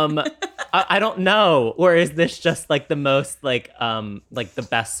 I don't know. Or is this just like the most like the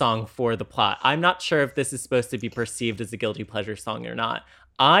best song for the plot? I'm not sure if this is supposed to be perceived as a guilty pleasure song or not.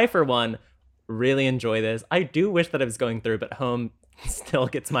 I, for one, really enjoy this. I do wish that I was going through, but home still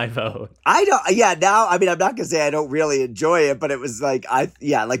gets my vote. Now, I mean, I'm not going to say I don't really enjoy it, but it was like,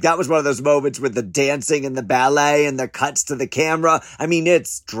 that was one of those moments with the dancing and the ballet and the cuts to the camera. I mean,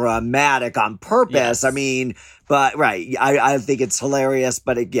 it's dramatic on purpose. Yes. I mean, but right. I think it's hilarious,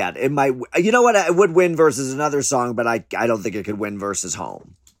 but again, it might, you know what? It would win versus another song, but I don't think it could win versus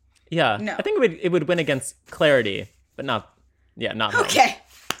Home. Yeah. No. I think it would win against Clarity, but not Home. Okay.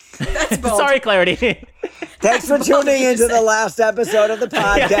 That's bold. Sorry, Clarity. Thanks for tuning into the last episode of the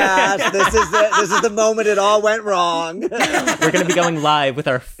podcast. This is the moment it all went wrong. We're going to be going live with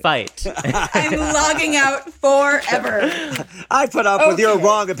our fight. I'm logging out forever. I put up with your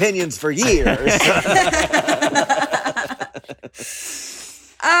wrong opinions for years.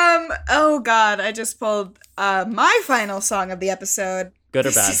 Oh God, I just pulled my final song of the episode. Good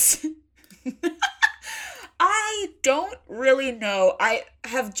or bad? I don't really know. I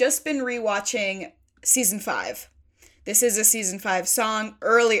have just been rewatching season 5. This is a season 5 song,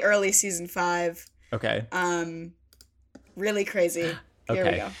 early season 5. Okay. Really crazy. Here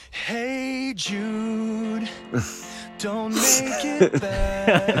we go. Hey Jude, don't make it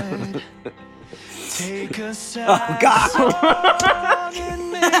bad. Take a side song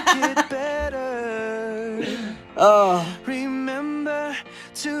and make it better. Oh. Remember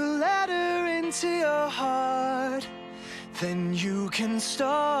to let her into your heart. Then you can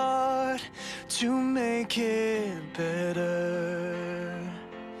start to make it better.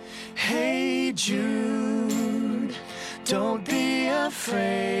 Hey Jude, don't be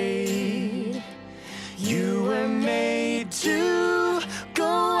afraid. You were made to go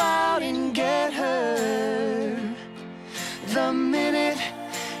out and get her. The minute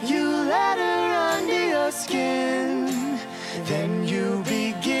you let her under your skin, then you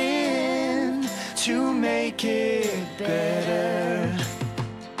begin to make it better.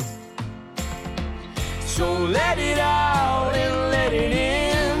 So let it out and let it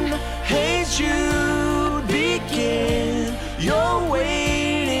in. Hey Jude, begin. You're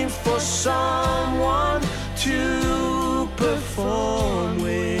waiting for someone to perform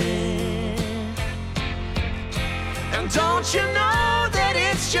with. And don't you know that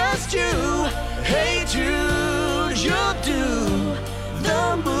it's just you? Hey Jude, you'll do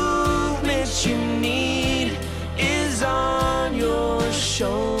the movements you need is on your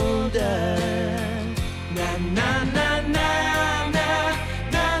shoulder. Na na na na na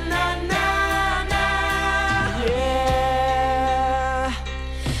na na na na. Yeah.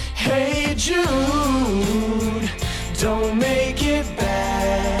 Hey Jude, don't make it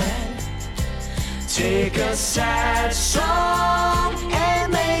bad. Take a sad song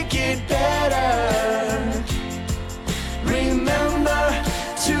and make it better. Remember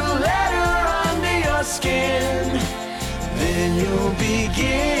to let her under your skin. Then you'll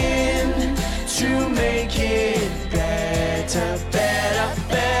begin to make it better, better,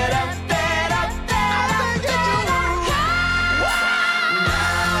 better, better, better.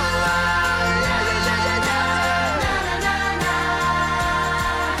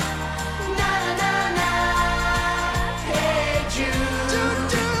 Hey Jude,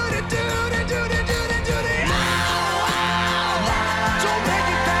 don't make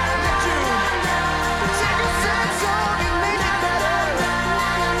it better, Jude. Take a sad song and make it better.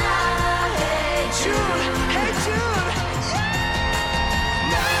 Hey Jude, hey Jude.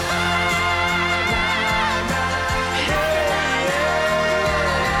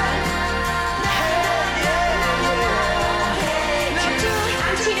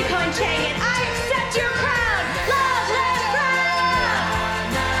 I'm Tina Cohen Chang, and I accept your crown. Love, live, proud.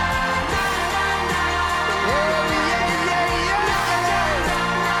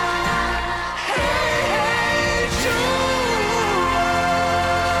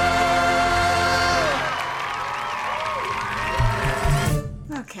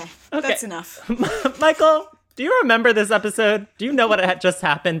 Okay, that's enough. Michael, do you remember this episode? Do you know what had just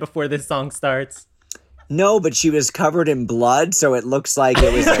happened before this song starts? No, but she was covered in blood, so it looks like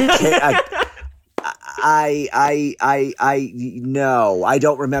it was no, I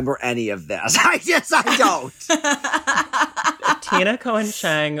don't remember any of this. I don't. Tina Cohen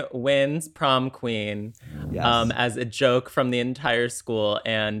Chang wins prom queen as a joke from the entire school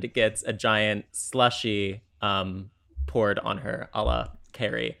and gets a giant slushie poured on her, a la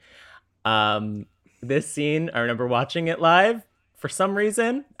Carrie. This scene, I remember watching it live. For some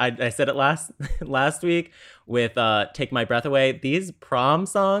reason, I said it last week with Take My Breath Away. These prom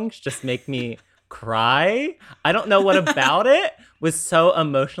songs just make me cry. I don't know what about it was so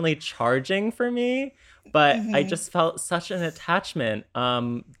emotionally charging for me, but I just felt such an attachment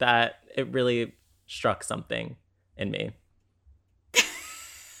that it really struck something in me.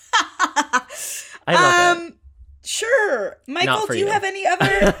 I love it. Sure. Michael, do you have any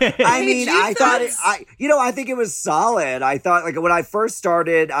other? I mean, I thought I think it was solid. I thought, like, when I first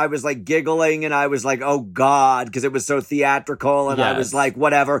started, I was like giggling and I was like, oh God, because it was so theatrical and I was like,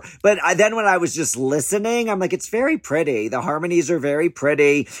 whatever. But then when I was just listening, I'm like, it's very pretty. The harmonies are very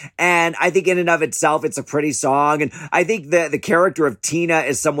pretty. And I think in and of itself, it's a pretty song. And I think the character of Tina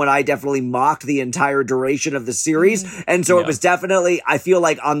is someone I definitely mocked the entire duration of the series. And so it was definitely, I feel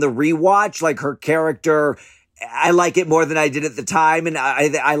like on the rewatch, like her character, I like it more than I did at the time, and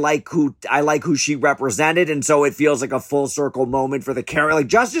I like who she represented, and so it feels like a full circle moment for the character, like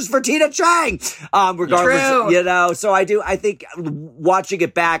justice for Tina Chang. Regardless, you know. So I think watching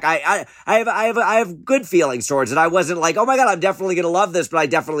it back, I have good feelings towards it. I wasn't like, oh my God, I'm definitely gonna love this, but I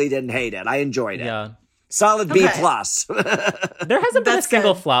definitely didn't hate it. I enjoyed it. Yeah, solid B+. There hasn't been a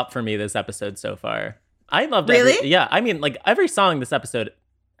single flop for me this episode so far. I loved it. Really? I mean, like every song this episode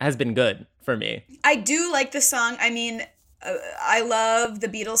has been good for me. I do like the song. I mean, I love the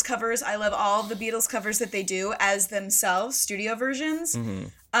Beatles covers. I love all of the Beatles covers that they do as themselves, studio versions.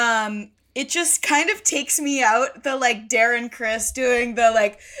 It just kind of takes me out, the like Darren Criss doing the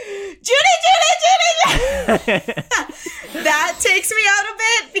like, Judy. That takes me out a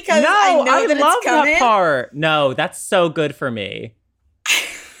bit because I know that love it's coming. That part. No, that's so good for me.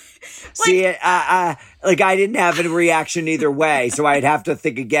 See, I didn't have a reaction either way, so I'd have to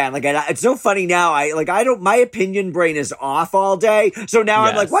think again. Like, it's so funny now. My opinion brain is off all day, so now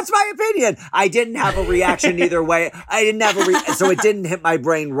I'm like, what's my opinion? I didn't have a reaction either way. I didn't have so it didn't hit my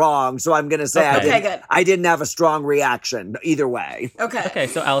brain wrong. So I'm gonna say I didn't have a strong reaction either way. Okay.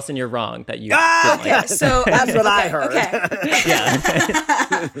 So Allison, you're wrong that you. So that's what I heard.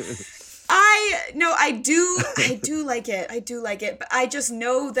 Yeah. I do like it. I do like it, but I just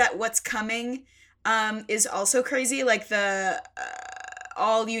know that what's coming is also crazy. Like the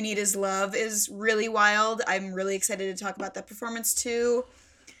All You Need Is Love is really wild. I'm really excited to talk about that performance too.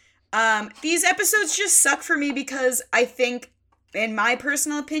 These episodes just suck for me because I think, in my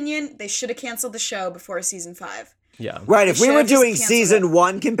personal opinion, they should have canceled the show before season 5. Yeah. Right. If we were doing season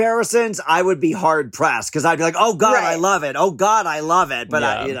 1 comparisons, I would be hard pressed because I'd be like, "Oh God, I love it! Oh God, I love it!"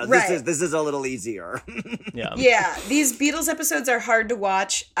 But this is a little easier. Yeah. These Beatles episodes are hard to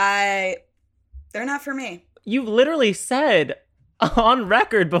watch. They're not for me. You literally said on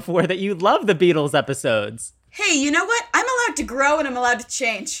record before that you love the Beatles episodes. Hey, you know what? I'm allowed to grow and I'm allowed to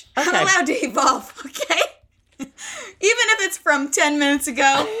change. Okay. I'm allowed to evolve. Okay. Even if it's from 10 minutes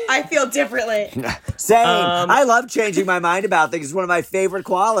ago, I feel differently. Same. I love changing my mind about things. It's one of my favorite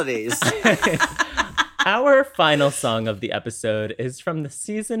qualities. Our final song of the episode is from the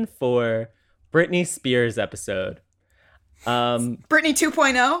season 4 Britney Spears episode. Britney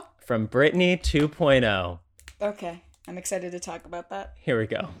 2.0? From Britney 2.0. Okay. I'm excited to talk about that. Here we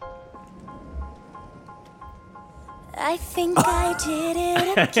go. I think I did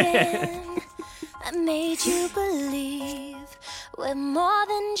it again. I made you believe we're more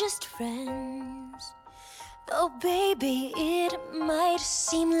than just friends. Oh, baby, it might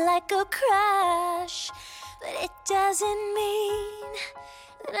seem like a crush, but it doesn't mean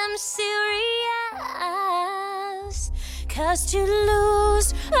that I'm serious. 'Cause to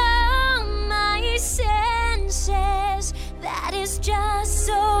lose all my senses, that is just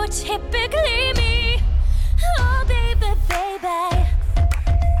so typically me. Oh, baby, baby.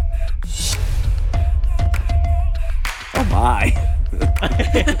 Oh my.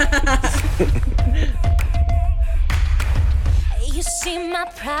 You see, my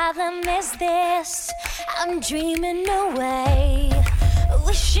problem is this. I'm dreaming away,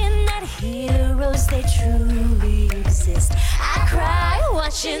 wishing that heroes, they truly exist. I cry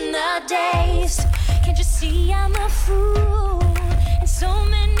watching the days. Can't you see I'm a fool in so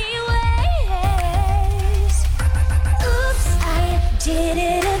many ways? Oops, I did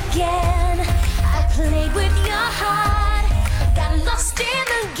it again. I played with your heart, got lost in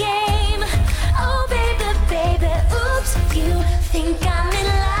the game. Oh, baby, baby, oops, you think I'm in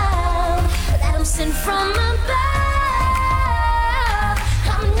love, that I'm sent from above.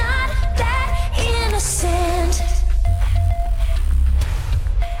 I'm not that innocent.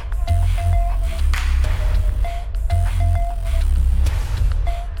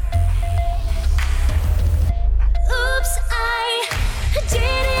 Oops, I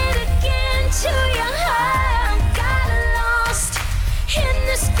did it again to your heart. Got lost in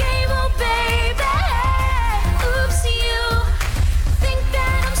this game, oh baby. Oops, you think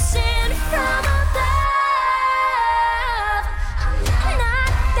that I'm sent from above. I'm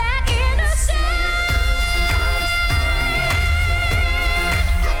not that innocent.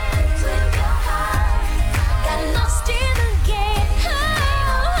 With your heart, got lost in the game.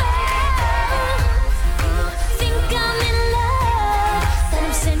 Oh, you think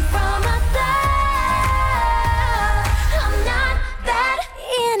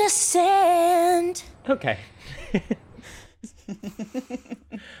Okay.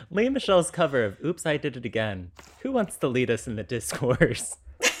 Lea Michele's cover of Oops, I Did It Again. Who wants to lead us in the discourse?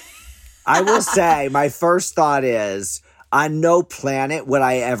 I will say, my first thought is, on no planet would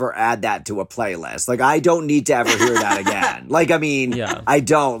I ever add that to a playlist. Like, I don't need to ever hear that again. Like, I mean, I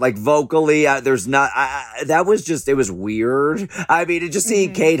don't. Like, vocally, there's not... that was just... It was weird. I mean, just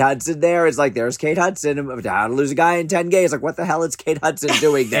seeing Kate Hudson there, it's like, there's Kate Hudson, How to Lose a Guy in 10 Gays. Like, what the hell is Kate Hudson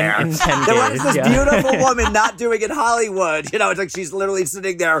doing there? in 10 days, what is this beautiful woman not doing in Hollywood? You know, it's like she's literally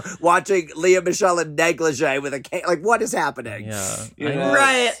sitting there watching Lea Michele in negligee with a Kate. Like, what is happening? Yeah. know?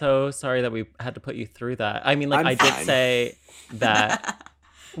 Right. So sorry that we had to put you through that. I mean, like, I'm did fine. say that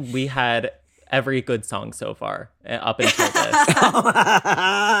we had every good song so far up until this.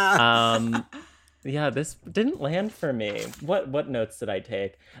 Yeah, this didn't land for me. What notes did I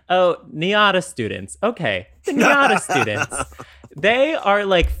take? Oh, NYADA students. Okay, the NYADA students. They are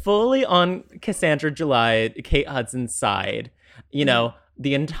like fully on Cassandra July, Kate Hudson's side, you know,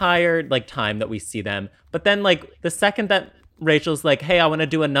 the entire like time that we see them. But then like the second that Rachel's like, hey, I want to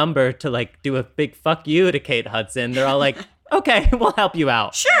do a number to like do a big fuck you to Kate Hudson, they're all like, okay, we'll help you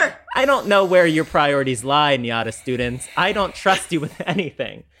out. Sure. I don't know where your priorities lie, NYADA students. I don't trust you with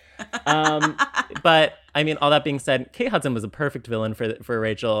anything. But I mean, all that being said, Kate Hudson was a perfect villain for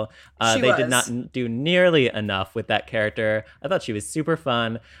Rachel. They did not do nearly enough with that character. I thought she was super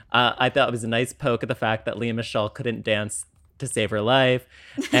fun. I thought it was a nice poke at the fact that Lea Michele couldn't dance to save her life,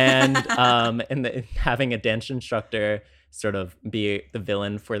 and having a dance instructor sort of be the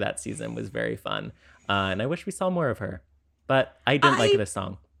villain for that season was very fun. And I wish we saw more of her, but I didn't like this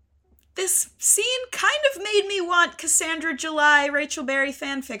song. This scene kind of made me want Cassandra July, Rachel Berry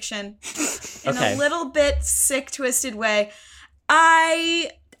fanfiction in a little bit sick, twisted way.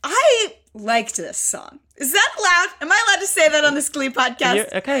 I liked this song. Is that allowed? Am I allowed to say that on this Glee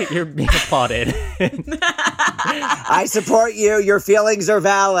podcast? You're being applauded. I support you. Your feelings are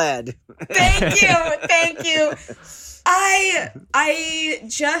valid. Thank you. I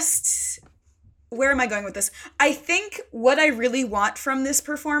just... Where am I going with this? I think what I really want from this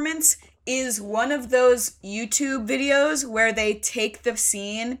performance is one of those YouTube videos where they take the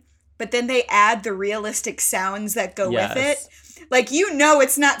scene, but then they add the realistic sounds that go with it. Like, you know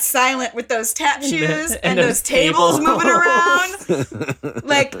it's not silent with those tap shoes and those tables moving around.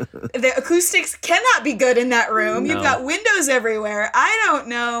 Like, the acoustics cannot be good in that room. No. You've got windows everywhere. I don't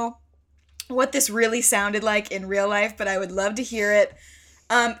know what this really sounded like in real life, but I would love to hear it.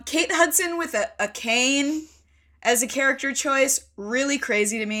 Kate Hudson with a cane as a character choice, really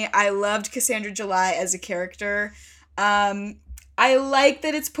crazy to me. I loved Cassandra July as a character. I like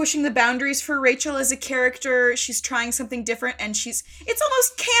that it's pushing the boundaries for Rachel as a character. She's trying something different, and it's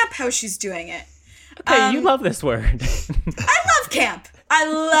almost camp how she's doing it. Okay, you love this word. I love camp. I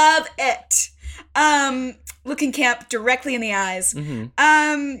love it. Looking camp directly in the eyes. Mm-hmm.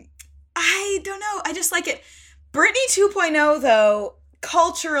 I don't know. I just like it. Britney 2.0, though,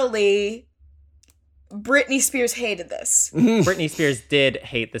 culturally, Britney Spears hated this. Britney Spears did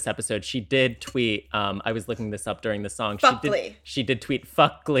hate this episode. She did tweet, I was looking this up during the song. Fuck Glee. She did tweet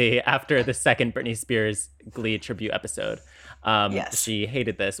fuck Glee after the second Britney Spears Glee tribute episode. Yes. She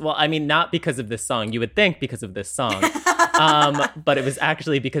hated this. Well, I mean, not because of this song. You would think because of this song. But it was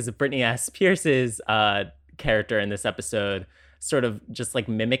actually because of Britney S. Pierce's character in this episode, sort of just like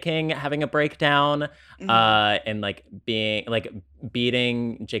mimicking having a breakdown, and like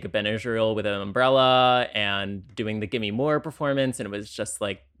beating Jacob Ben-Israel with an umbrella and doing the Gimme More performance, and it was just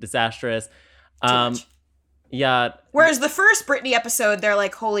like disastrous. Yeah. Whereas the first Britney episode, they're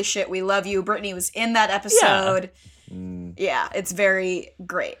like, holy shit, we love you. Britney was in that episode. Yeah, it's very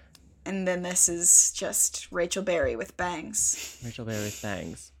great. And then this is just Rachel Berry with bangs. Rachel Berry with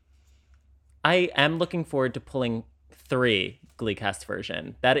bangs. I am looking forward to pulling 3 Glee cast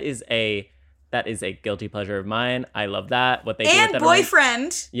version. That is a guilty pleasure of mine. I love that. What they do with that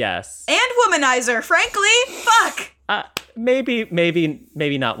Boyfriend. Yes. And Womanizer, frankly. Fuck. Maybe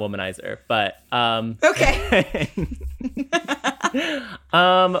not Womanizer, but okay.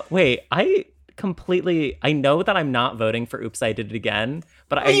 Wait, I know that I'm not voting for Oops, I Did It Again,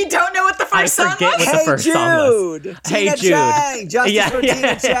 but you don't know what the first song was? What the first song was. Tina Chang. Justice for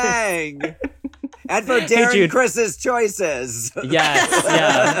Tina Chang. And for Darren Chris's choices. Yes,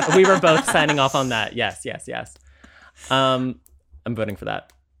 yeah. We were both signing off on that. Yes. I'm voting for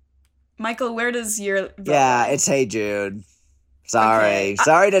that. Michael, where does your vote Yeah, it's Hey Jude. Sorry. Okay.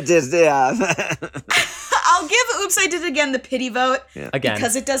 Sorry to just, yeah. I'll give Oops, I Did It Again the pity vote. Yeah. Again.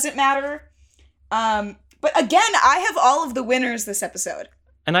 Because it doesn't matter. But again, I have all of the winners this episode.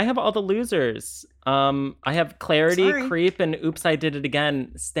 And I have all the losers. I have Clarity, Sorry. Creep, and Oops, I Did It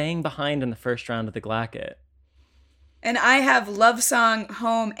Again staying behind in the first round of the Glacket. And I have Love Song,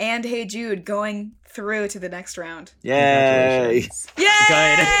 Home, and Hey Jude going through to the next round. Yay!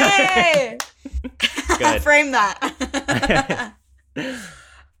 Yay! Good. Frame that.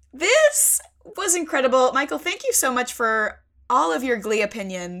 This was incredible. Michael, thank you so much for all of your Glee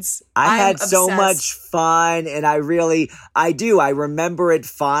opinions. I had so obsessed. much fun, and I remember it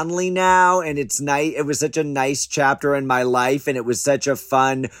fondly now, and it's nice. It was such a nice chapter in my life, and it was such a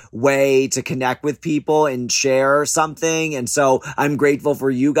fun way to connect with people and share something. And so I'm grateful for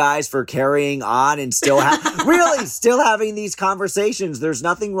you guys for carrying on and still still having these conversations. There's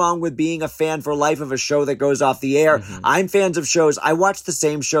nothing wrong with being a fan for life of a show that goes off the air. Mm-hmm. I'm fans of shows. I watch the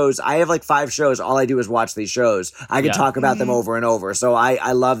same shows. I have like 5 shows. All I do is watch these shows. I can talk about them over and over. So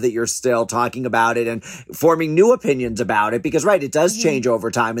I love that you're still talking about it and forming new opinions about it, because it does change over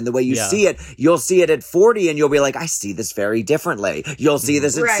time. And the way you see it, you'll see it at 40 and you'll be like, I see this very differently. You'll see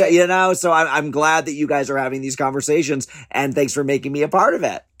this at, so I'm glad that you guys are having these conversations, and thanks for making me a part of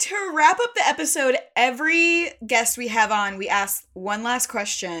it. To wrap up the episode, every guest we have on, we ask one last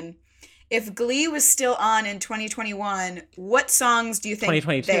question. If Glee was still on in 2021, what songs do you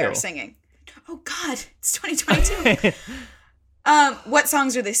think they are singing? Oh God, it's 2022. What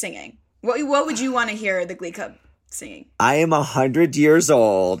songs are they singing? What would you want to hear the Glee Club singing? I am 100 years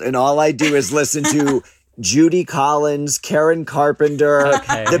old, and all I do is listen to Judy Collins, Karen Carpenter,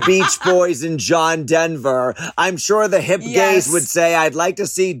 the Beach Boys, and John Denver. I'm sure the hip gays would say, I'd like to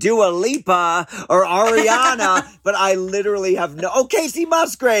see Dua Lipa or Ariana, but I literally have Casey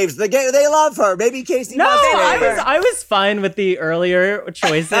Musgraves. They love her. Maybe Casey Musgraves. I was fine with the earlier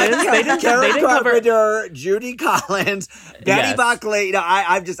choices. They didn't Carpenter, Judy Collins, Betty Buckley.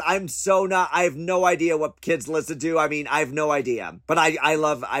 I have no idea what kids listen to. I mean, I have no idea, but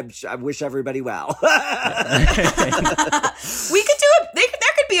I wish everybody well. We could do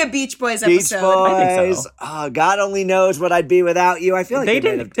that could be a Beach Boys episode. Beach Boys. I think so. Oh, God only knows what I'd be without you. I feel like they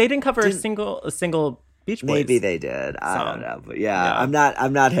didn't cover a single Beach Boys. Maybe they did. I don't know, but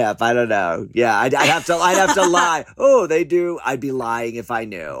I'm not hip. I don't know. Yeah, I'd have to lie. Oh, they do. I'd be lying if I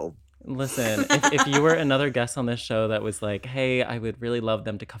knew. Listen, if you were another guest on this show that was like, hey, I would really love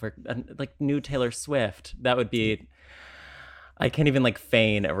them to cover like new Taylor Swift, that would be. I can't even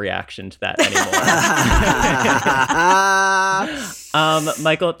feign a reaction to that anymore.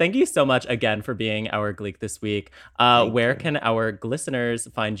 Michael, thank you so much again for being our Gleek this week. Where can our listeners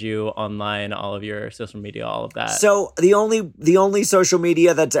find you online, all of your social media, all of that? So the only social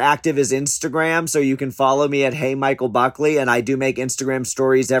media that's active is Instagram. So you can follow me at Hey Michael Buckley, and I do make Instagram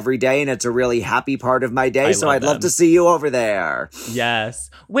stories every day, and it's a really happy part of my day. So I'd love to see you over there.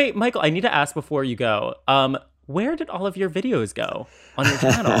 Yes. Wait, Michael, I need to ask before you go. Where did all of your videos go on your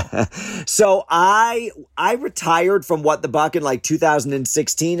channel? So I retired from What the Buck in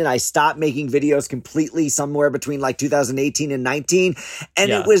 2016, and I stopped making videos completely somewhere between 2018 and 19. And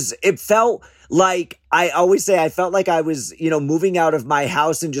it felt like, I always say, I felt like I was, moving out of my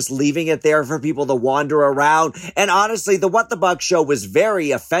house and just leaving it there for people to wander around. And honestly, the What the Buck show was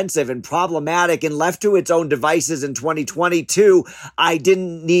very offensive and problematic, and left to its own devices in 2022. I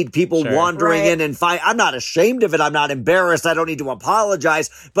didn't need people wandering in and I'm not ashamed of it. I'm not embarrassed. I don't need to apologize,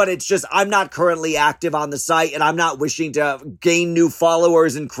 but it's just, I'm not currently active on the site, and I'm not wishing to gain new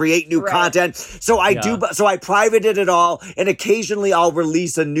followers and create new content. So I privated it all, and occasionally I'll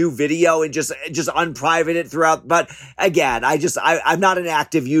release a new video and just unprivate it throughout. But again, I'm not an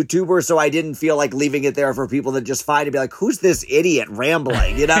active YouTuber, so I didn't feel like leaving it there for people to just find and be like, who's this idiot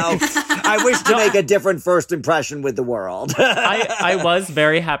rambling, I wish to make a different first impression with the world. I was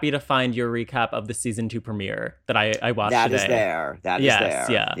very happy to find your recap of the season 2 premiere that I watched today. That is there.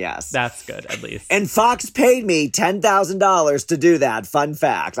 Yeah. Yes. That's good, at least. And Fox paid me $10,000 to do that. Fun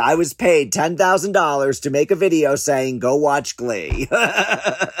fact. I was paid $10,000 to make a video saying, go watch Glee.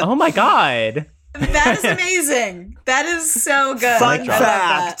 Oh my God. That is amazing. That is so good. Fun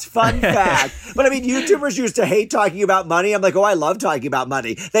fact. But I mean, YouTubers used to hate talking about money. I'm like, I love talking about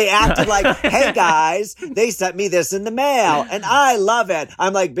money. They acted like, hey guys, they sent me this in the mail and I love it.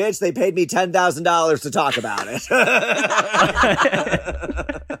 I'm like, bitch, they paid me $10,000 to talk about it.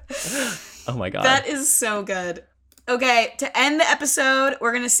 Oh my God. That is so good. Okay, to end the episode,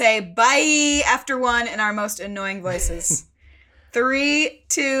 we're going to say bye after one in our most annoying voices. 3,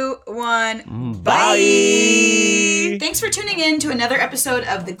 2, 1. Bye. Thanks for tuning in to another episode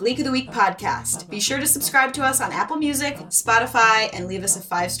of the Gleek of the Week podcast. Be sure to subscribe to us on Apple Music, Spotify, and leave us a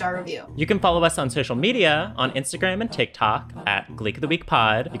 5-star review. You can follow us on social media on Instagram and TikTok at Gleek of the Week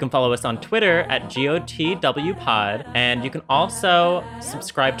Pod. You can follow us on Twitter at GOTW Pod. And you can also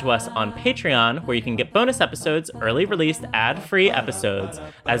subscribe to us on Patreon, where you can get bonus episodes, early released ad-free episodes,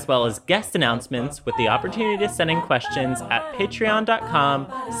 as well as guest announcements with the opportunity to send in questions at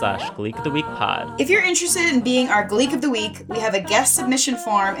patreon.com/Gleek of the Week Pod. If you're interested in being our Gleek of the Week, we have a guest submission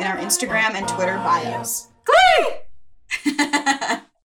form in our Instagram and Twitter bios.